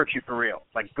like search you for real,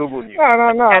 like Google you. No.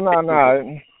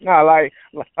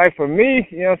 Like for me,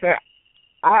 you know what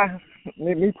I'm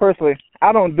saying? Me personally,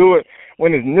 I don't do it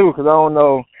when it's new because I don't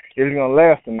know if it's gonna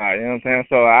last or not. You know what I'm saying?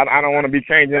 So I don't want to be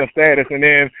changing the status and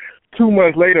then 2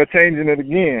 months later changing it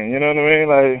again. You know what I mean?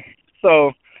 Like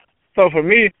so for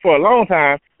me, for a long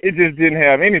time, it just didn't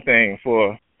have anything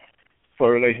for a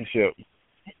relationship.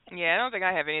 Yeah, I don't think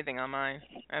I have anything on mine.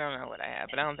 I don't know what I have,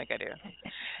 but I don't think I do.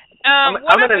 I'm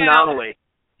an anomaly.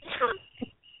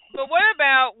 But what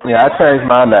about... I changed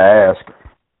mine to ask.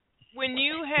 When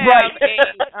you have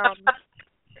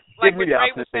like what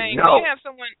Ray was saying, when you have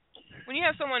someone... when you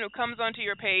have someone who comes onto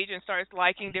your page and starts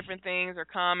liking different things or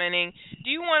commenting, do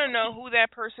you want to know who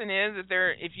that person is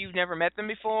if you've never met them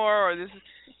before, or this is,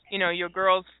 your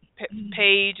girl's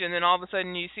page, and then all of a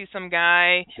sudden you see some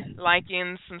guy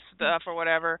liking some stuff or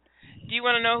whatever? Do you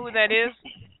want to know who that is?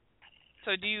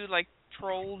 So do you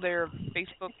troll their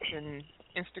Facebook and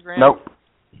Instagram? Nope.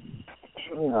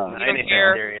 No, you don't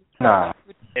care. Nah.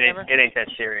 It ain't that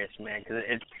serious, man.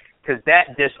 Because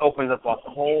that just opens up a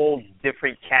whole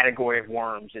different category of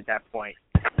worms at that point.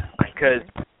 Because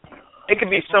it could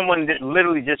be someone that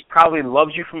literally just probably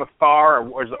loves you from afar,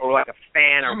 or like a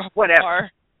fan or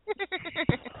whatever.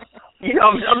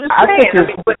 I'm just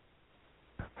saying.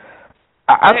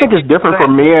 I think it's different for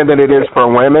men than it is for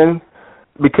women,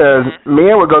 because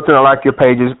men would go through and like your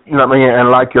pages, and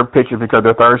like your pictures because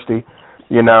they're thirsty,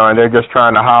 and they're just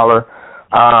trying to holler.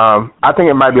 I think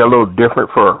it might be a little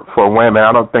different for women.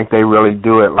 I don't think they really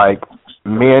do it like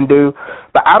men do.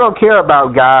 But I don't care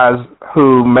about guys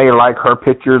who may like her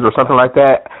pictures or something like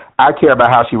that. I care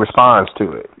about how she responds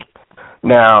to it.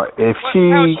 Now, if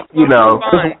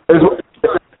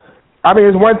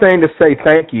it's one thing to say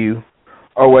thank you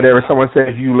or whatever. Someone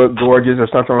says you look gorgeous or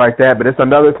something like that. But it's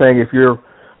another thing if you're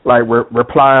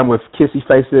replying with kissy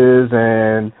faces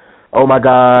and oh my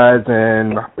God,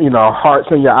 and hearts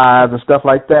in your eyes and stuff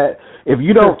like that. If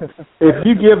you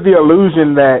give the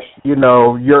illusion that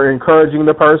you're encouraging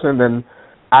the person, then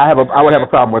I would have a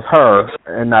problem with her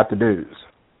and not the dudes.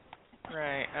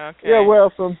 Right. Okay. Yeah.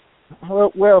 Well,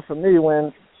 for me,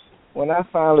 when I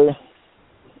finally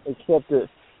accepted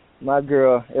my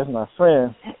girl as my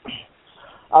friend,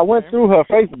 I went through her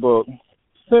Facebook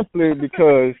simply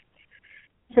because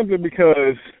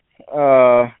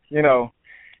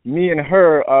me and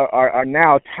her are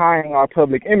now tying our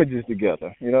public images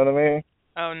together. You know what I mean?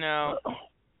 Oh no.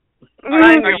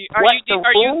 Are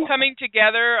you coming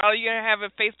together? Are you gonna have a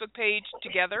Facebook page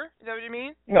together? Is that what you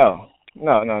mean? No.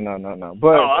 But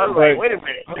wait a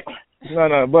minute.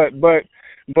 No, but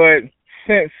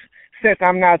since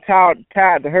I'm not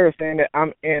tied to her, saying that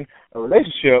I'm in a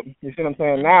relationship, you see what I'm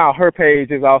saying? Now her page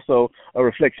is also a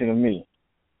reflection of me.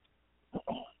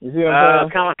 You see what I'm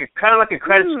saying? Kind of like a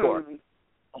credit score.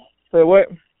 Say what?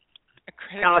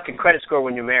 Kind of like a credit score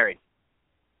when you're married.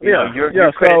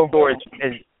 Your credit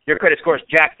score is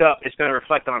jacked up. It's going to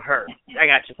reflect on her. I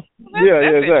got you.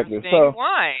 That's exactly. So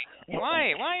why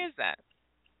is that?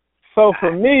 So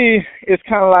for me, it's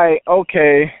kind of like,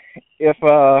 okay, if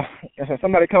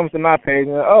somebody comes to my page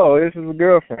and this is a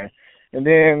girlfriend, and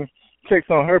then clicks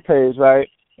on her page, right,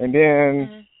 and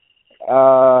then you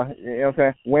know what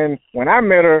I'm saying? When I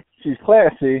met her, she's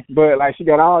classy, but she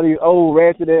got all these old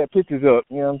ratchet ass pictures up,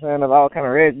 you know what I'm saying, of all kind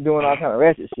of ratchet, doing all kind of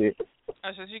ratchet shit.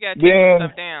 Oh, so she got to take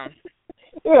stuff down.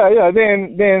 Yeah.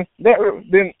 Then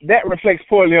that reflects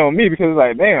poorly on me, because it's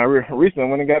like, damn, recently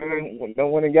went and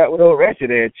got with old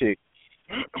ratchet ass chick.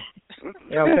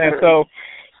 You know what I'm saying?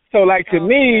 So like to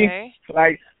me,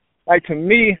 to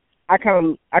me, I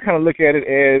kind of look at it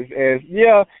as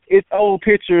it's old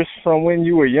pictures from when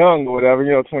you were young or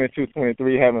whatever, 22,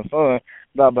 23, having fun,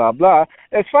 blah blah blah.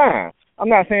 That's fine. I'm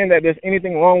not saying that there's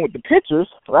anything wrong with the pictures,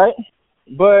 right?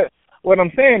 But what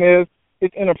I'm saying is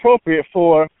it's inappropriate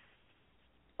for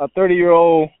a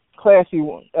 30-year-old classy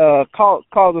calls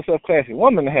herself classy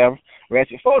woman to have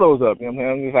ratchet photos up. You know what I'm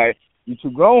saying? I'm just like, you're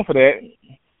too grown for that.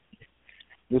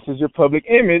 This is your public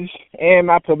image, and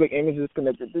my public image is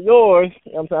connected to yours.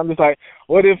 You know what I'm saying? I'm just like,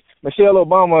 what if Michelle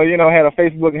Obama, had a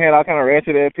Facebook and had all kind of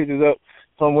ratchet ass pictures up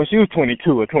from when she was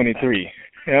 22 or 23?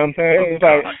 You know what I'm saying? It's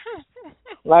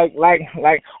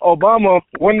like Obama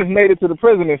wouldn't have made it to the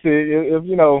presidency if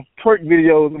twerk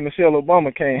videos of Michelle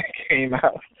Obama came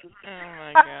out. Oh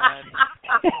my God.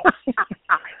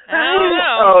 I don't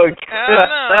know.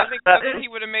 I think he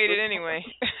would have made it anyway.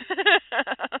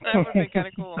 That would have been kind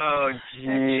of cool. Oh,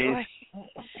 jeez.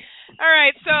 All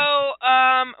right, so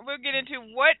we'll get into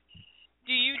what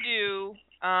do you do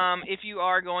if you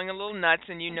are going a little nuts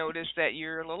and you notice that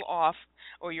you're a little off,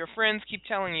 or your friends keep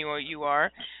telling you you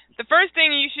are. The first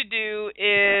thing you should do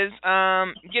is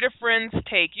get a friend's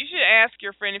take. You should ask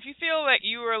your friend if you feel that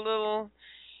you are a little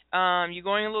you're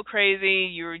going a little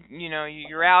crazy,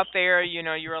 you're out there,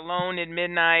 you're alone at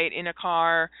midnight in a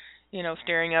car,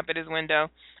 staring up at his window,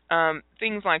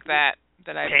 things like that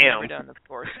I've never done, of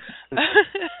course. But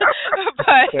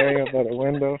staring up at a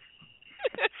window.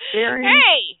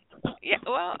 Hey, yeah.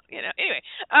 Well, anyway,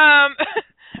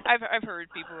 I've heard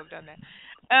people have done that.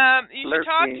 You should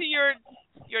talk to your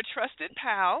trusted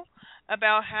pal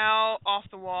about how off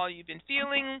the wall you've been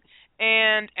feeling,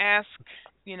 and ask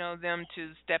them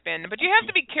to step in. But you have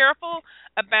to be careful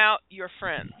about your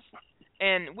friends.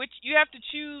 and which you have to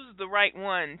choose the right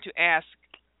one to ask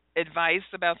advice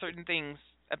about certain things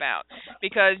about,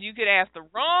 because you could ask the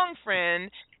wrong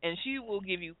friend and she will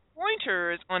give you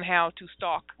pointers on how to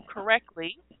stalk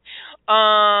correctly,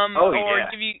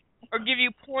 or give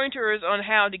you pointers on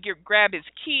how to grab his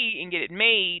key and get it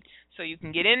made so you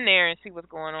can get in there and see what's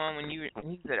going on when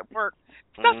he's at work,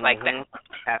 stuff like that.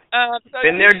 So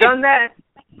been there, done that.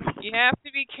 You have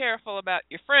to be careful about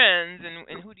your friends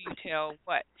and who do you tell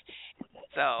what.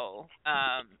 So,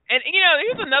 and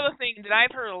here's another thing that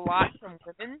I've heard a lot from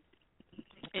women,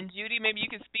 and Judy, maybe you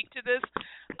can speak to this.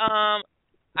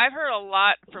 I've heard a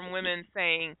lot from women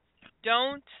saying,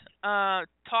 don't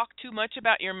talk too much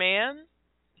about your man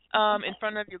in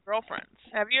front of your girlfriends.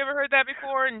 Have you ever heard that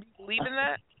before, and believe in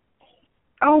that?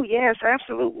 Oh, yes,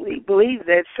 absolutely. Believe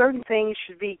that certain things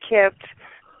should be kept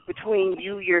between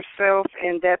you, yourself,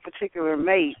 and that particular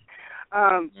mate.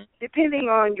 Depending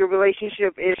on your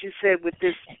relationship, as you said, with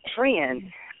this friend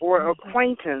or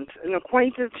acquaintance, an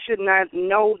acquaintance should not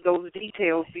know those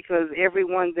details, because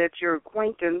everyone that's your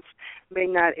acquaintance may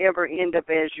not ever end up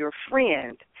as your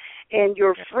friend. And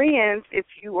your friends, if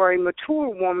you are a mature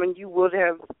woman, you would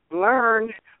have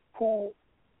learned who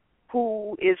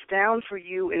is down for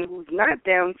you and who's not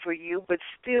down for you, but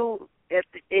still,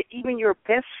 even your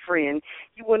best friend,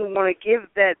 you wouldn't want to give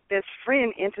that best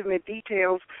friend intimate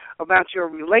details about your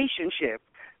relationship.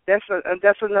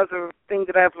 That's another thing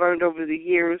that I've learned over the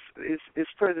years is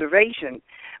preservation,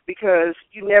 because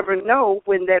you never know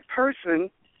when that person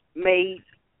may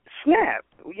snap,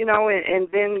 and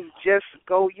then just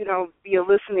go, be a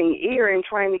listening ear and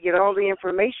trying to get all the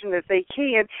information that they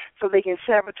can so they can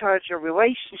sabotage your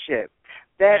relationship.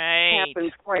 That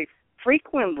happens quite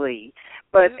frequently.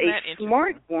 But a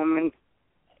smart woman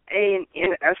in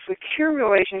a secure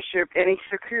relationship, and a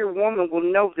secure woman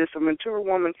will know this. A mature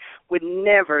woman would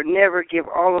never give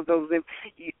all of those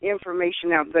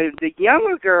information out. The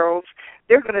younger girls,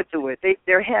 they're going to do it.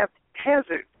 They're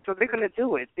haphazard, so they're going to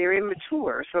do it. They're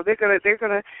immature, so they're going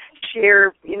to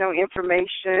share,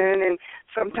 information. And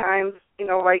sometimes,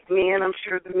 like men, I'm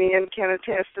sure the men can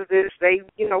attest to this. They,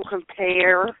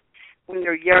 compare when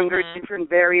they're younger, different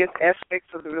various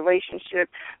aspects of the relationship.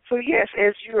 So yes,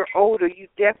 as you're older, you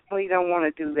definitely don't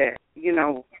want to do that.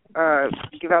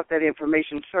 Give out that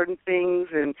information. Certain things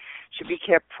and should be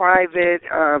kept private.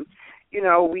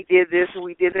 We did this or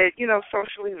we did that.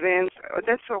 Social events.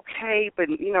 That's okay, but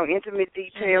intimate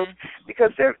details,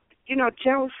 because they're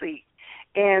jealousy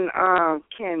and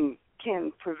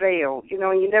can prevail.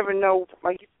 And you never know,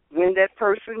 like, when that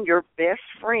person, your best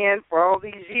friend for all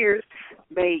these years,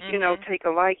 may take a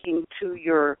liking to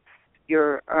your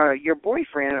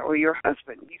boyfriend or your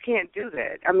husband. You can't do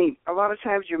that. I mean, a lot of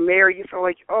times you're married, you feel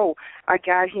like, oh, I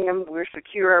got him, we're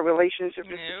secure, our relationship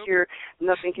is secure,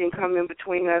 nothing can come in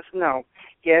between us. No.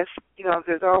 Yes,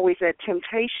 there's always that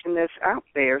temptation that's out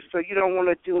there, so you don't want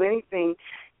to do anything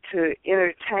to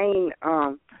entertain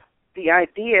the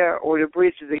idea or to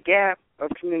bridge the gap of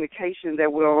communication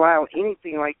that will allow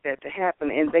anything like that to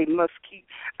happen. And they must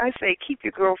keep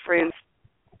your girlfriends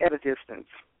at a distance.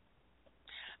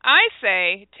 I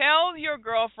say tell your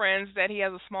girlfriends that he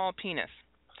has a small penis,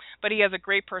 but he has a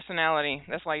great personality.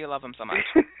 That's why you love him so much.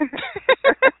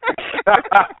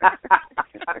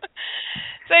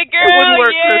 Say, girl,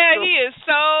 yeah, Crystal. He is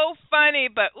so funny,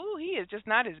 but he is just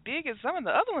not as big as some of the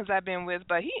other ones I've been with.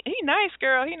 But he nice,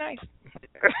 girl. He nice.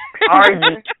 Are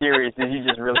you serious? Did you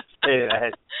just really say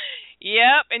that?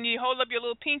 Yep, and you hold up your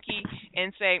little pinky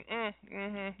and say,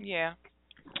 yeah.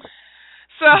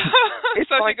 So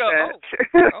like she goes,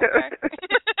 okay.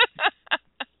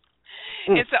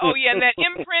 And so, and that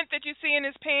imprint that you see in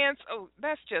his pants,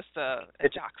 that's just a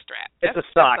jock strap. It's a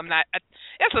sock.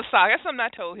 That's a sock. That's something I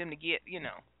told him to get,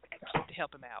 to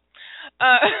help him out.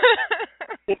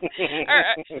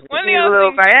 One of the other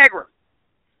things, Viagra.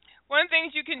 One of the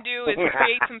things you can do is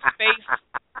create some space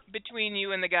between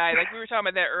you and the guy. Like we were talking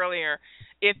about that earlier.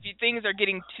 If things are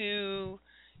getting too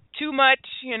much,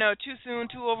 too soon,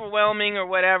 too overwhelming or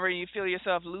whatever, you feel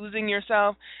yourself losing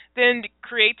yourself, then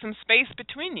create some space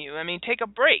between you. I mean, take a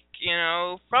break,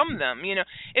 from them.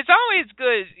 It's always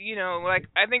good, like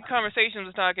I think Conversations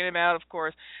was talking about, of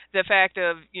course, the fact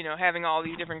of, having all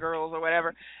these different girls or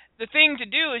whatever. The thing to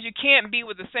do is you can't be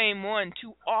with the same one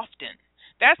too often.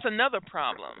 That's another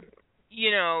problem.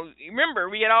 Remember,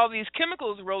 we had all these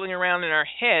chemicals rolling around in our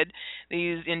head,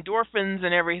 these endorphins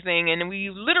and everything, and we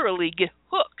literally get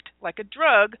hooked like a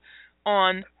drug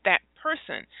on that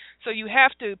person. So you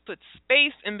have to put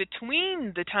space in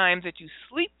between the times that you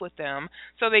sleep with them,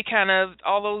 so they kind of,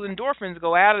 all those endorphins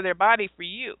go out of their body for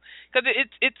you. Because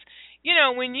it's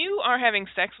when you are having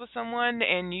sex with someone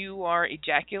and you are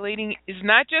ejaculating, it's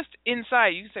not just inside.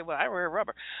 You can say, well, I wear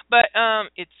rubber, but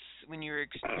it's when you're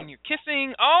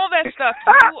kissing, all that stuff.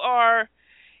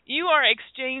 You are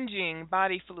exchanging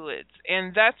body fluids,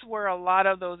 and that's where a lot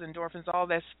of those endorphins, all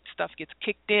that stuff gets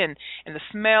kicked in, and the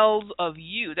smells of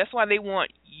you. That's why they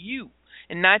want you,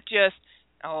 and not just,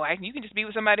 you can just be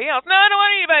with somebody else. No, I don't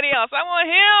want anybody else. I want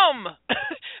him,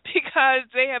 because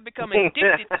they have become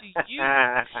addicted to you,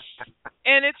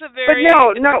 and it's a very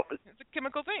it's a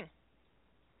chemical thing.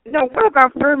 No, what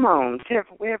about pheromones?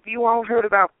 Have you all heard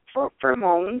about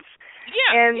pheromones?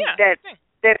 Yeah,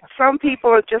 that some people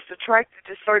are just attracted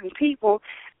to certain people,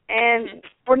 and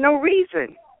for no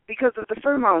reason, because of the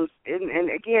pheromones. And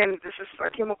again, this is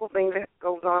a chemical thing that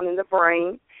goes on in the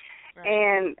brain. Right.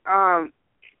 And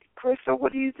Crystal,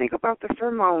 what do you think about the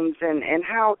pheromones and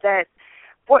how that?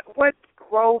 What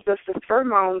role does the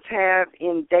pheromones have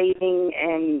in dating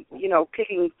and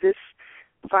picking this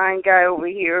fine guy over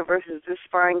here versus this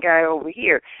fine guy over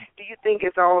here? Do you think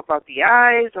it's all about the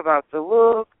eyes, about the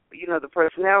look, the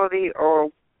personality, or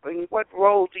what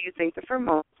role do you think the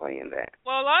pheromones play in that?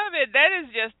 Well, a lot of it,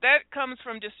 that comes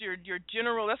from just your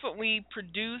general, that's what we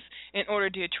produce in order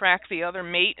to attract the other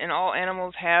mate, and all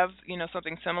animals have,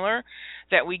 something similar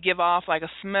that we give off, like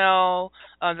a smell,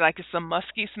 like it's a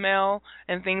musky smell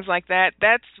and things like that.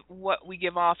 That's what we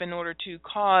give off in order to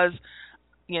cause,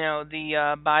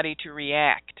 the body to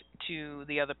react to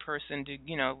the other person, to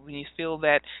when you feel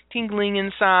that tingling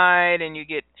inside and you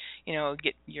get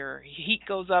your heat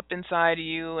goes up inside of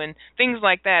you and things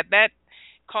like that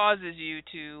causes you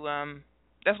to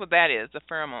that's what that is, the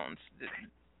pheromones.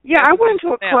 Yeah, I went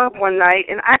to a club one night,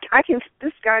 and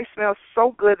this guy smells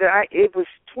so good that it was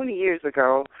 20 years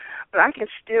ago, but I can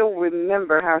still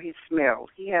remember how he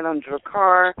smelled. He had on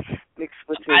Drakkar mixed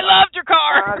with his I loved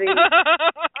Drakkar. body.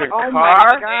 Oh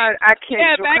my God, I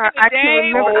can't. Yeah, back in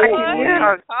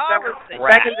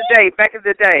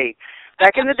the day.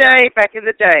 That was back in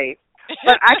the day.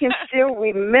 But I can still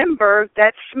remember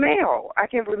that smell. I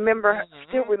can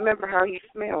still remember how he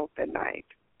smelled that night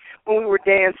when we were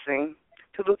dancing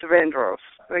to Luther Vandross.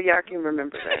 So yeah, I can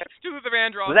remember that. To Luther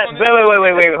Vandross. Was that,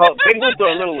 wait, hold. Big Luther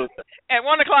or Little Luther? At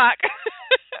 1 o'clock.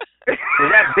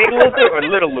 Was that Big Luther or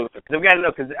Little Luther? Because we got to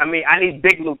know, because, I need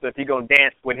Big Luther if you're going to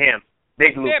dance with him.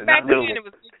 Big Luther, not Little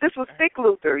Luther. This was Big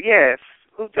Luther, yes.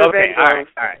 Luther Vandross.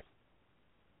 All right.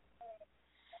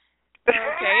 Okay.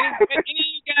 Any of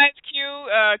you guys,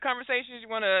 conversations you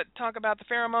want to talk about the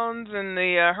pheromones and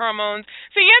the hormones?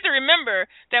 So you have to remember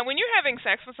that when you're having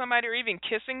sex with somebody or even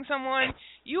kissing someone,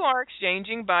 you are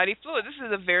exchanging body fluid. This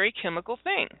is a very chemical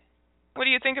thing. What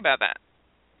do you think about that?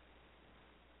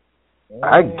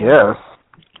 I guess.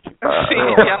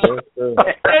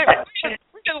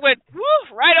 We just went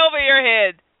right over your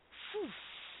head.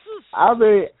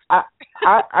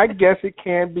 I guess it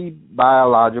can be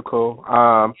biological.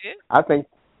 I think,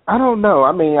 I don't know.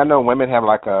 I know women have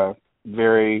like a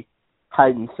very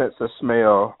heightened sense of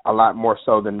smell, a lot more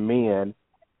so than men.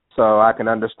 So I can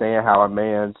understand how a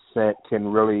man's scent can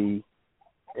really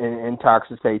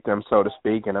intoxicate them, so to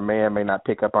speak, and a man may not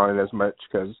pick up on it as much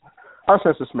because our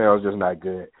sense of smell is just not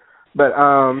good. But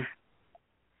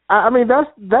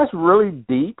that's really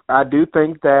deep. I do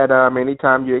think that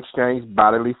anytime you exchange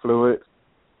bodily fluids,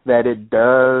 that it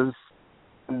does,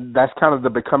 that's kind of the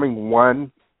becoming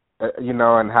one,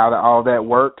 and how all that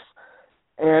works.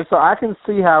 And so I can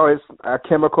see how it's a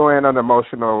chemical and an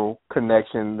emotional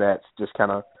connection that's just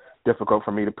kind of difficult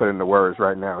for me to put into words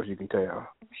right now, as you can tell.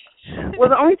 Well,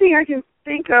 the only thing I can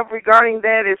think of regarding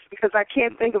that is because I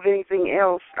can't think of anything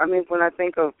else. When I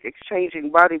think of exchanging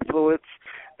body fluids,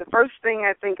 the first thing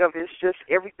I think of is just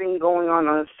everything going on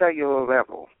a cellular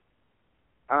level,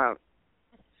 a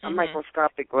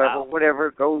microscopic level, whatever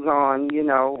goes on,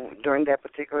 during that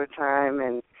particular time.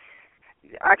 And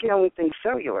I can only think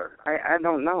cellular. I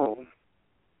don't know.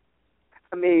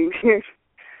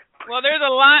 Well, there's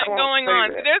a lot going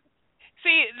on.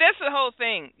 See, that's the whole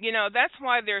thing. That's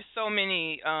why there's so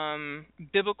many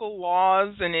biblical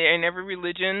laws in every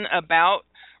religion about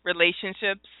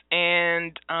relationships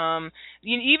and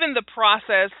even the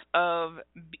process of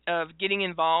getting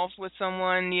involved with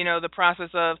someone, the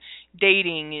process of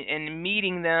dating and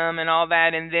meeting them and all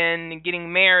that, and then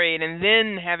getting married and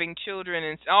then having children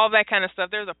and all that kind of stuff.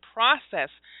 There's a process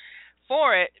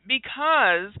for it,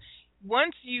 because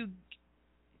once you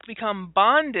become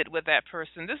bonded with that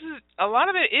person, a lot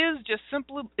of it is just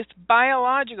simply, it's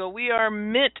biological. We are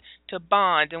meant to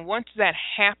bond, and once that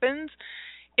happens,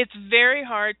 it's very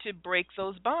hard to break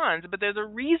those bonds, but there's a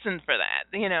reason for that.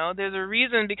 There's a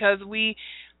reason because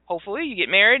hopefully you get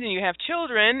married and you have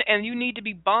children, and you need to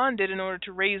be bonded in order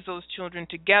to raise those children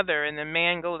together. And the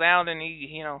man goes out and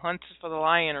he hunts for the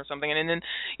lion or something, and then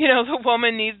the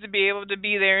woman needs to be able to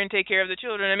be there and take care of the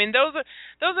children. I mean, those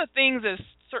are things, as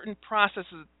certain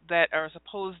processes that are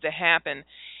supposed to happen,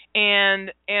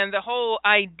 and the whole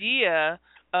idea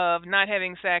of not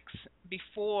having sex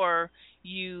before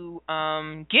you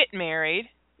get married,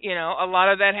 a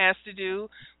lot of that has to do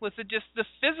with just the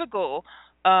physical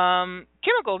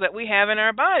chemical that we have in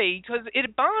our body, because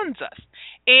it bonds us.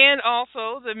 And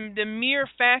also the mere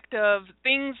fact of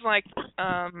things like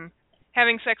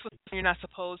having sex with someone you're not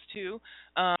supposed to,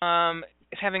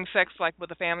 having sex like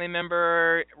with a family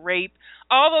member, rape,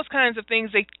 all those kinds of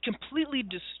things, they completely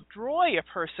destroy a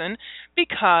person,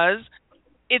 because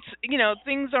it's,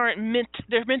 things aren't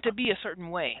they're meant to be a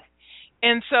certain way.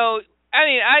 And so, I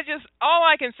mean, all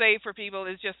I can say for people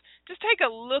is just take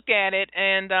a look at it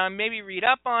and maybe read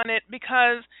up on it,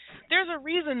 because there's a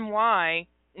reason why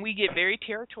we get very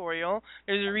territorial.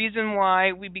 There's a reason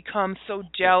why we become so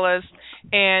jealous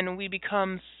and we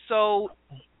become so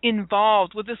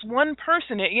involved with this one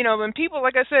person. When people,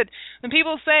 like I said, when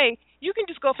people say, you can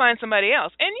just go find somebody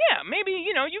else, and yeah, maybe,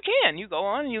 you can. You go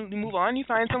on, you move on, you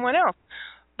find someone else.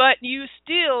 But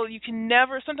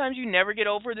sometimes you never get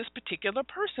over this particular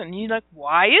person. You're like,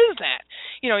 why is that?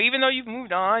 Even though you've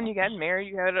moved on, you got married,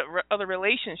 you had other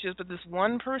relationships, but this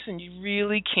one person you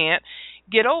really can't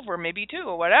get over, maybe two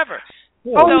or whatever.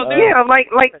 Like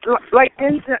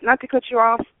Denzel, not to cut you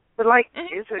off, but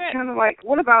is it kind of like,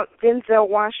 what about Denzel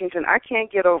Washington? I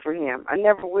can't get over him. I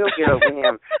never will get over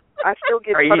him. I still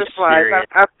get butterflies.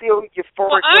 I feel euphoric.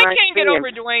 Well, I can't get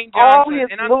over Dwayne Johnson, all his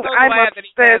and I'm movies. so glad that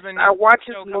he has a new I watch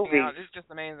his show coming movies. out. It's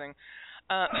just amazing.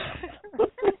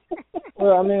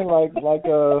 Well, I mean, like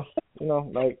the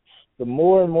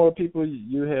more and more people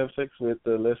you have sex with,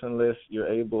 the less and less you're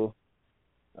able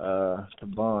to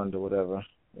bond or whatever.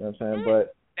 You know what I'm saying?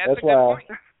 But that's why.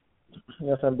 You know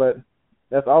what I'm saying? But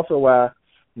that's also why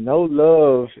no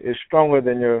love is stronger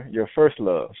than your first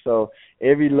love. So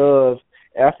every love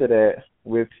after that,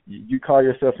 with you call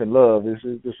yourself in love, is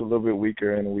just a little bit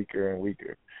weaker and weaker and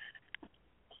weaker.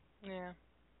 Yeah,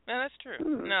 no, that's true.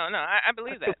 No, I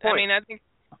believe that. I mean, I think,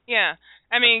 yeah.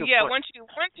 I mean, yeah. Once you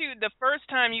the first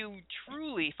time you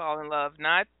truly fall in love,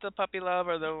 not the puppy love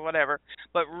or the whatever,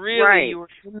 but really you were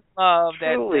in love,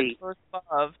 that first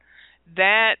love,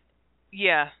 that.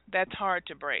 Yeah, that's hard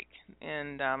to break,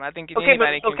 and I think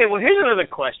anybody can. Okay, well, here's another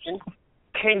question: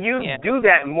 can you do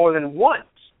that more than once?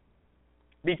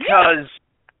 Because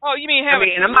oh, you mean have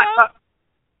and I'm not.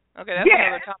 Okay, that's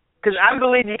another topic. Because I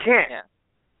believe you can. Yeah.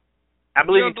 I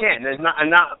believe you can. There's not. I'm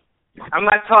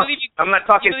not talking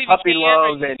puppy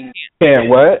love and. Can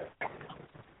what?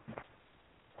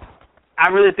 I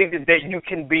really think that you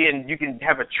can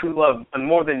have a true love,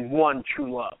 more than one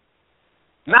true love.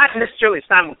 Not necessarily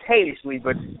simultaneously,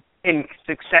 but in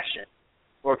succession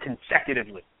or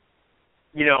consecutively.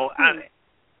 I'm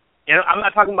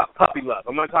not talking about puppy love.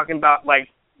 I'm not talking about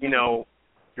your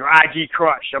IG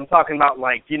crush. I'm talking about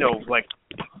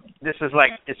this is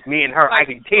it's me and her, like Ike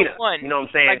and Tina. One. You know what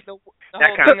I'm saying? Like the that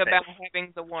whole kind thing of about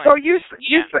having the one. So you're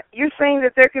saying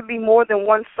that there could be more than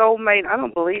one soulmate? I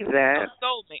don't believe that.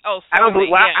 Soulmate. Oh, soulmate. I don't believe.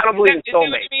 Yeah. I don't believe in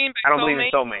soulmate. I don't believe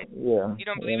in soulmate. Yeah. You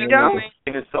don't believe in soulmate? soulmate?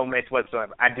 I don't believe in soulmates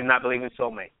whatsoever. I do not believe in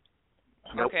soulmate.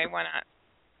 Nope. Okay, why not?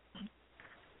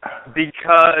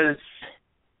 Because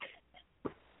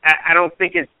I don't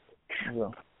think it's. Yeah.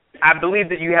 I believe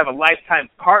that you have a lifetime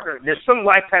partner. There's some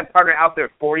lifetime partner out there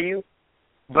for you,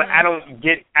 but I don't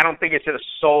think it's at a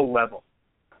soul level.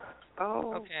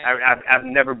 Oh. Okay. I've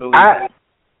never believed that.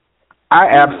 I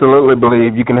absolutely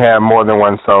believe you can have more than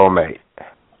one soulmate.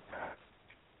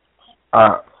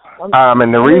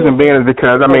 And the reason being is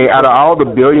because, out of all the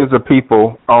billions of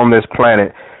people on this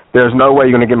planet, there's no way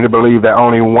you're going to get me to believe that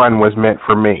only one was meant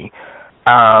for me.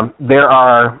 There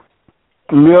are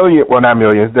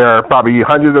there are probably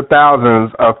hundreds of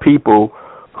thousands of people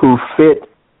who fit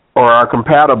or are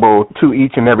compatible to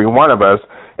each and every one of us.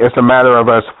 It's a matter of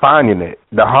us finding it.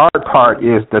 The hard part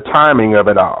is the timing of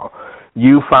it all.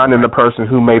 You finding the person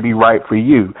who may be right for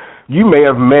you. You may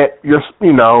have met your,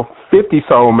 50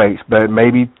 soulmates, but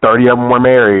maybe 30 of them were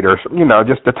married, or,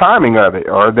 just the timing of it,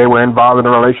 or they were involved in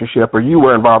a relationship, or you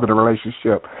were involved in a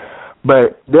relationship.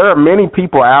 But there are many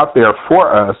people out there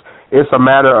for us. It's a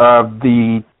matter of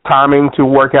the timing to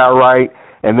work out right,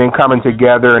 and then coming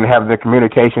together and having the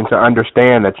communication to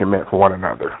understand that you're meant for one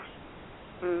another.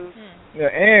 Yeah,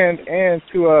 and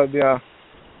to the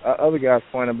other guy's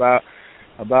point about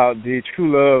the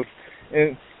true love,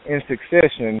 and in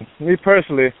succession. Me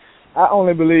personally, I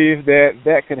only believe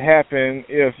that could happen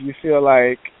if you feel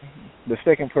like the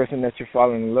second person that you're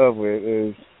falling in love with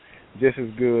is just as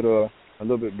good or a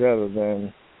little bit better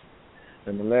than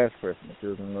the last person that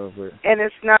you're in love with. And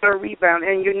it's not a rebound,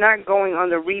 and you're not going on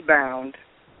the rebound.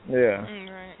 Yeah.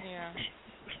 Right. Yeah.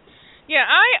 Yeah.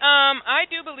 I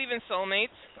do believe in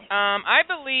soulmates. I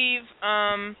believe,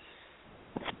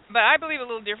 but I believe a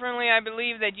little differently. I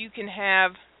believe that you can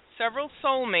have several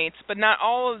soulmates, but not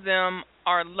all of them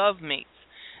are love mates.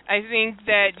 I think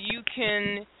that you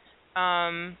can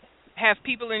have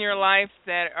people in your life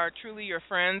that are truly your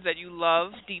friends that you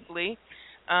love deeply,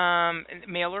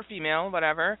 male or female,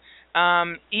 whatever.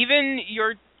 Even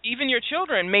your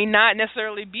children may not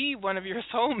necessarily be one of your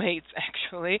soulmates,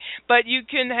 actually, but you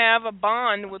can have a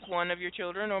bond with one of your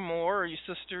children or more, or your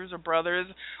sisters or brothers,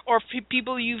 or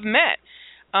people you've met.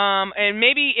 And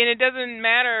it doesn't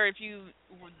matter if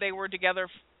they were together,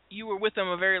 you were with them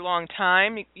a very long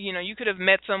time. You know, you could have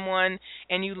met someone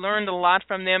and you learned a lot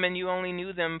from them, and you only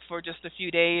knew them for just a few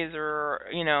days, or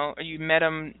you met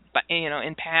them,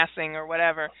 in passing or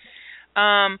whatever.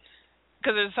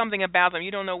 Because there's something about them.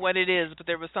 You don't know what it is, but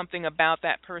there was something about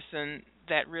that person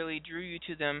that really drew you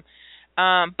to them.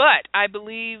 But I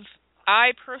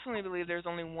personally believe there's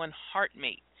only one heart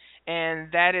mate,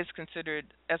 and that is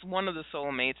considered as one of the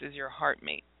soulmates is your heart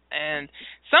mate. And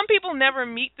some people never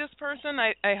meet this person.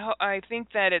 I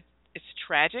think that it's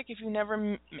tragic if you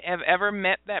never have ever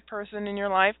met that person in your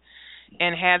life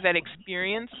and had that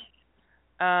experience.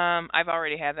 I've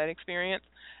already had that experience.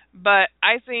 But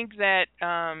I think that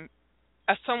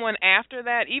someone after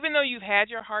that, even though you've had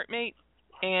your heartmate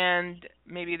and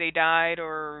maybe they died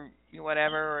or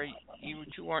whatever, or you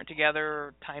two weren't together,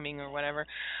 or timing or whatever,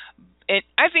 and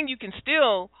I think you can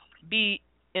still be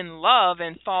in love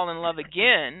and fall in love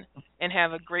again and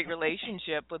have a great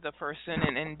relationship with a person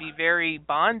and be very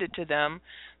bonded to them,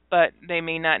 but they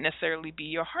may not necessarily be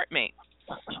your heartmate.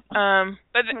 But I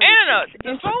don't know.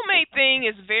 The soulmate thing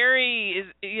is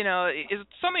is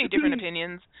so many different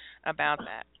opinions about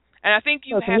that, and I think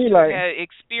you have to have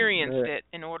experienced it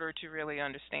in order to really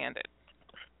understand it.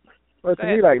 Well, to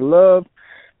me, like love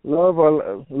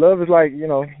is like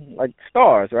like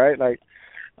stars, right? Like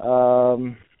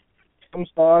some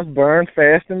stars burn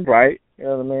fast and bright. You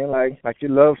know what I mean? Like you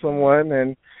love someone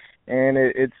and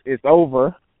it's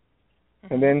over,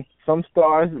 and then some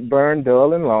stars burn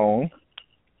dull and long.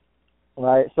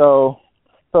 Right, so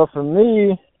for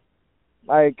me,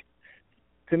 like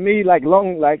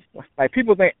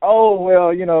people think, oh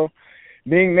well,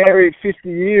 being married 50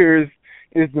 years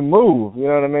is the move, you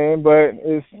know what I mean? But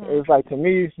it's like, to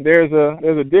me, there's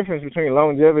a difference between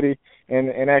longevity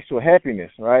and actual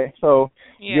happiness, right? So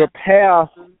your path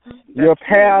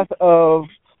of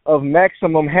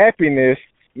maximum happiness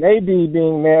may be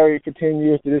being married for 10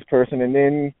 years to this person, and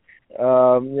then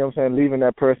leaving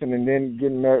that person and then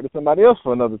getting married to somebody else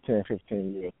for another 10,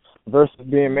 15 years, versus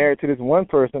being married to this one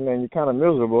person and you're kind of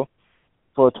miserable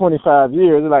for 25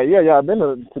 years. It's like, y'all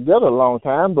been together a long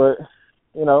time, but,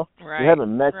 you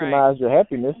haven't maximized your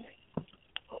happiness.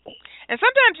 And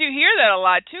sometimes you hear that a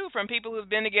lot, too, from people who've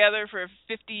been together for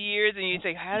 50 years, and you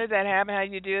say, how did that happen? How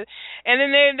did you do it? And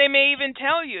then they may even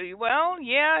tell you, well,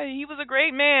 yeah, he was a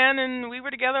great man, and we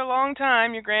were together a long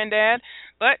time, your granddad,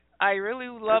 but I really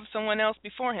loved someone else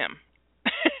before him.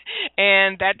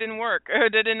 And that didn't work. Or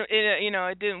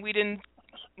we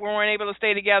weren't able to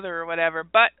stay together or whatever,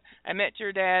 but I met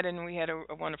your dad, and we had a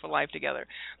wonderful life together.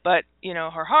 But,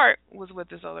 her heart was with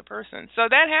this other person. So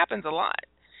that happens a lot.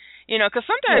 Because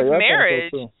sometimes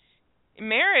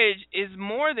marriage is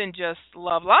more than just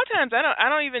love. A lot of times I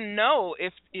don't even know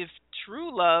if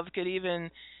true love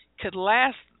could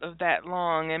last that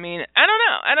long. I mean, I don't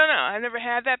know. I've never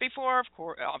had that before, of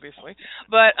course, obviously.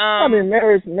 But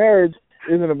marriage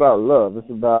isn't about love. It's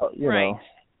about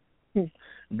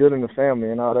building a family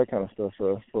and all that kind of stuff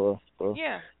for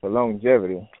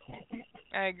longevity.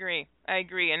 I agree,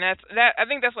 and I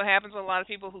think that's what happens with a lot of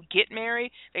people who get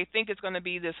married. They think it's going to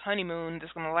be this honeymoon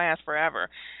that's going to last forever,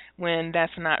 when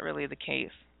that's not really the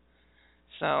case.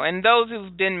 So, and those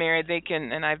who've been married, they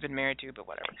can, and I've been married too, but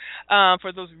whatever.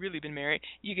 For those who've really been married,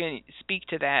 you can speak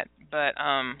to that. But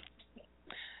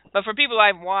for people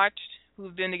I've watched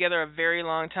who've been together a very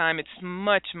long time, it's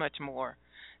much, much more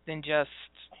than just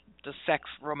the sex,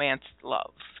 romance,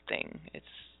 love thing. It's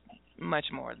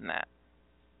much more than that.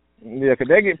 Yeah, 'cause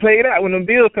they get played out when the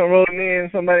bills come rolling in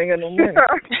and somebody ain't got no money.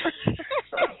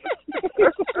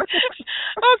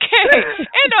 Okay,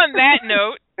 and on that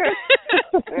note, we're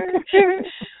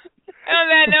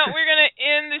going to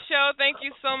end the show. Thank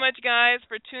you so much, guys,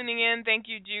 for tuning in. Thank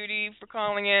you, Judy, for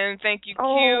calling in. Thank you, Q.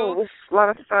 Oh, it was a lot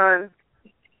of fun.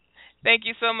 Thank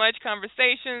you so much,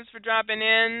 Conversations, for dropping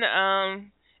in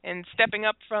and stepping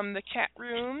up from the chat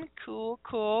room. Cool.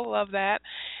 Love that.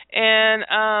 And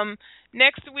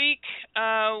next week,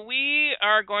 we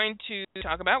are going to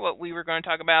talk about what we were going to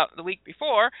talk about the week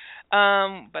before,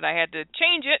 but I had to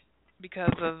change it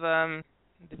because of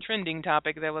the trending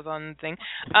topic that was on the thing.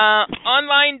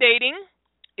 Online dating,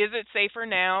 is it safer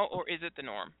now or is it the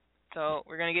norm? So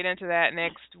we're going to get into that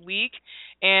next week,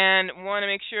 and want to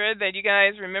make sure that you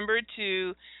guys remember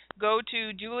to go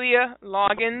to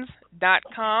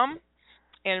julialoggins.com,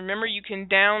 and remember you can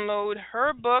download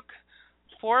her book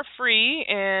for free,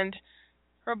 and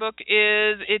her book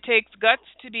is It Takes Guts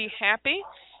to Be Happy.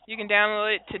 You can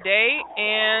download it today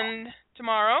and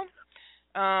tomorrow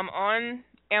on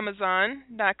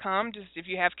Amazon.com. Just if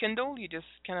you have Kindle, you just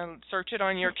kind of search it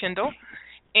on your Kindle,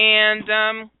 and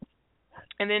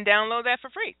then download that for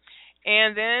free.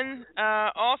 And then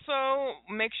also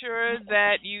make sure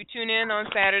that you tune in on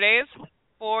Saturdays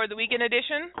for the weekend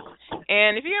edition.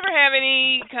 And if you ever have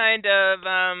any kind of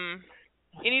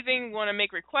anything you want to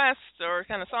make requests or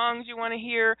kind of songs you want to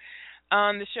hear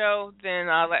on the show, then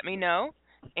let me know.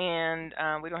 And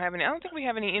I don't think we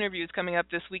have any interviews coming up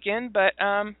this weekend, but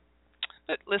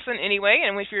listen anyway.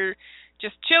 And if you're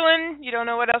just chilling, you don't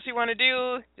know what else you want to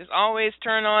do, just always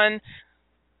turn on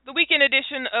the weekend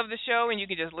edition of the show, and you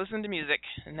can just listen to music,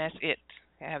 and that's it.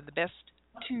 I have the best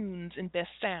tunes and best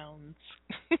sounds.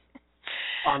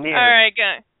 All right,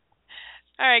 guys.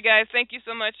 Thank you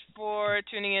so much for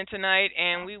tuning in tonight,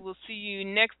 and we will see you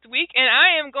next week. And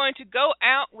I am going to go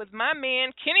out with my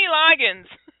man, Kenny Loggins.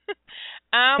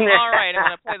 I'm all right. I'm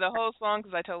going to play the whole song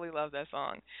because I totally love that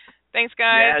song. Thanks,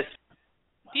 guys. Yes.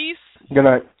 Peace. Good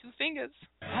night. 2 fingers.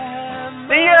 See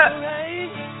ya.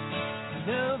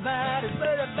 Nobody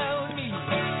but about me.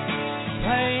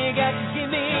 Why you got to give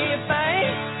me a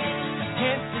fight?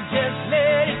 Can't you just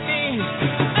let it be?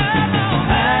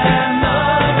 I'm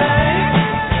alright.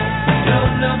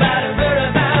 Don't nobody worry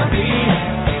about me.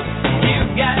 You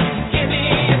got to give me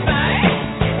a fight.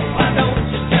 Why don't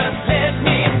you just let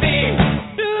me be?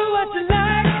 Do what you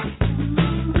like.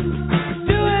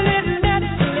 Do it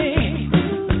naturally.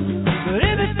 But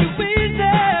if it's too easy,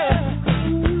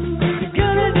 you're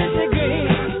gonna disagree.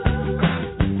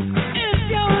 It's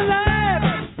your life.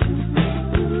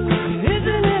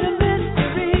 Isn't it a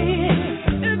mystery?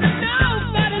 Is it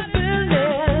nobody's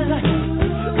business?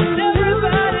 It's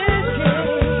everybody's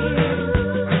game.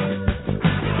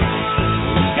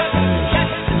 Got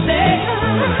to say,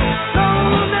 go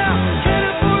now, get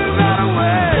it for it right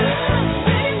away.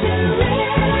 Get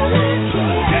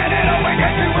it away,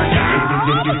 get it away now.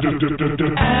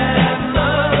 I'm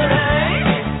alright.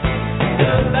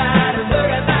 Nobody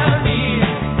worry about me.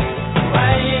 Why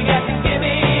you got to give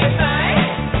me a fight?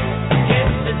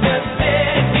 Can't you just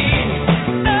let it be?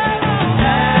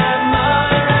 I'm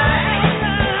alright.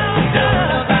 Don't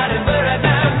nobody worry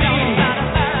about me.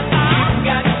 You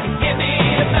got to give me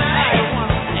a fight.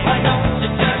 Why don't you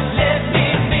just let me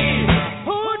be?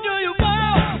 Who do you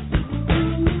want?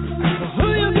 Who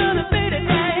you gonna be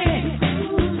tonight?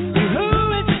 Who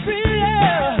is it really?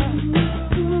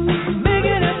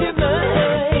 Making up your mind.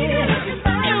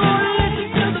 You wanna listen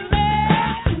to the man?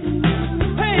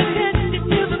 Pay attention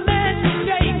to the man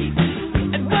straight.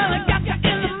 And while I got you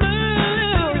in the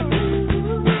mood,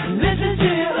 listen to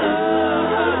your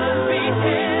heart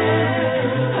beating,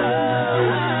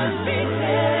 heart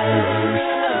beating,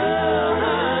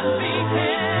 heart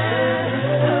beating.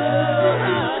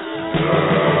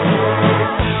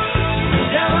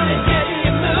 Down and get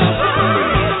you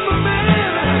moving,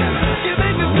 you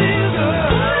make me feel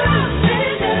good.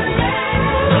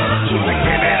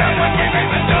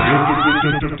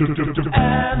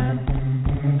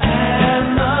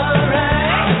 I'm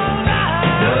alright.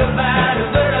 Nobody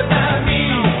worry about me.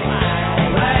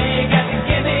 Why you got to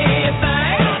give me a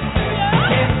fight?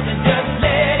 Can't you just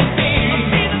let it be?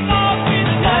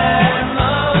 I'm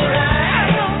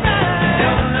alright.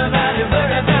 Don't nobody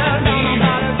worry about me.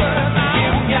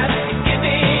 You got to give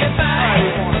me a fight.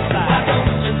 Why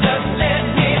don't you just let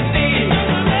me be?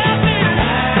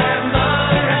 I'm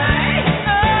alright.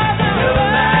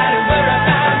 Nobody worry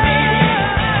about me.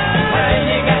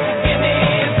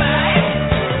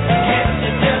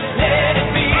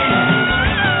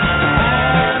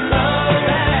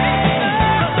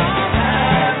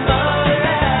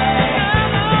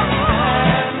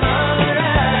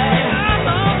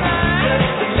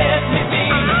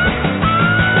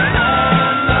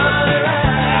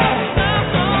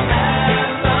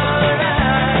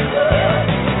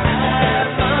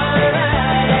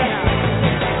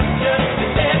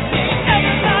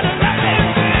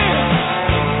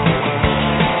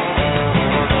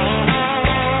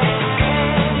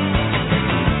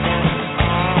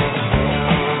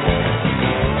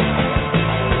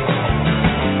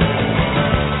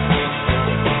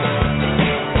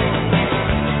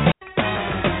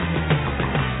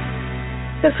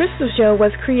 The Crystal Show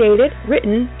was created,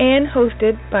 written, and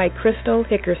hosted by Crystal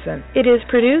Hickerson. It is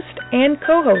produced and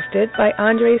co-hosted by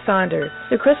Andre Saunders.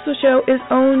 The Crystal Show is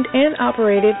owned and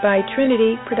operated by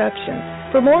Trinity Productions.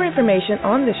 For more information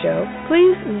on the show,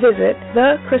 please visit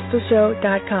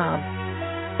thecrystalshow.com.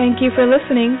 Thank you for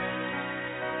listening.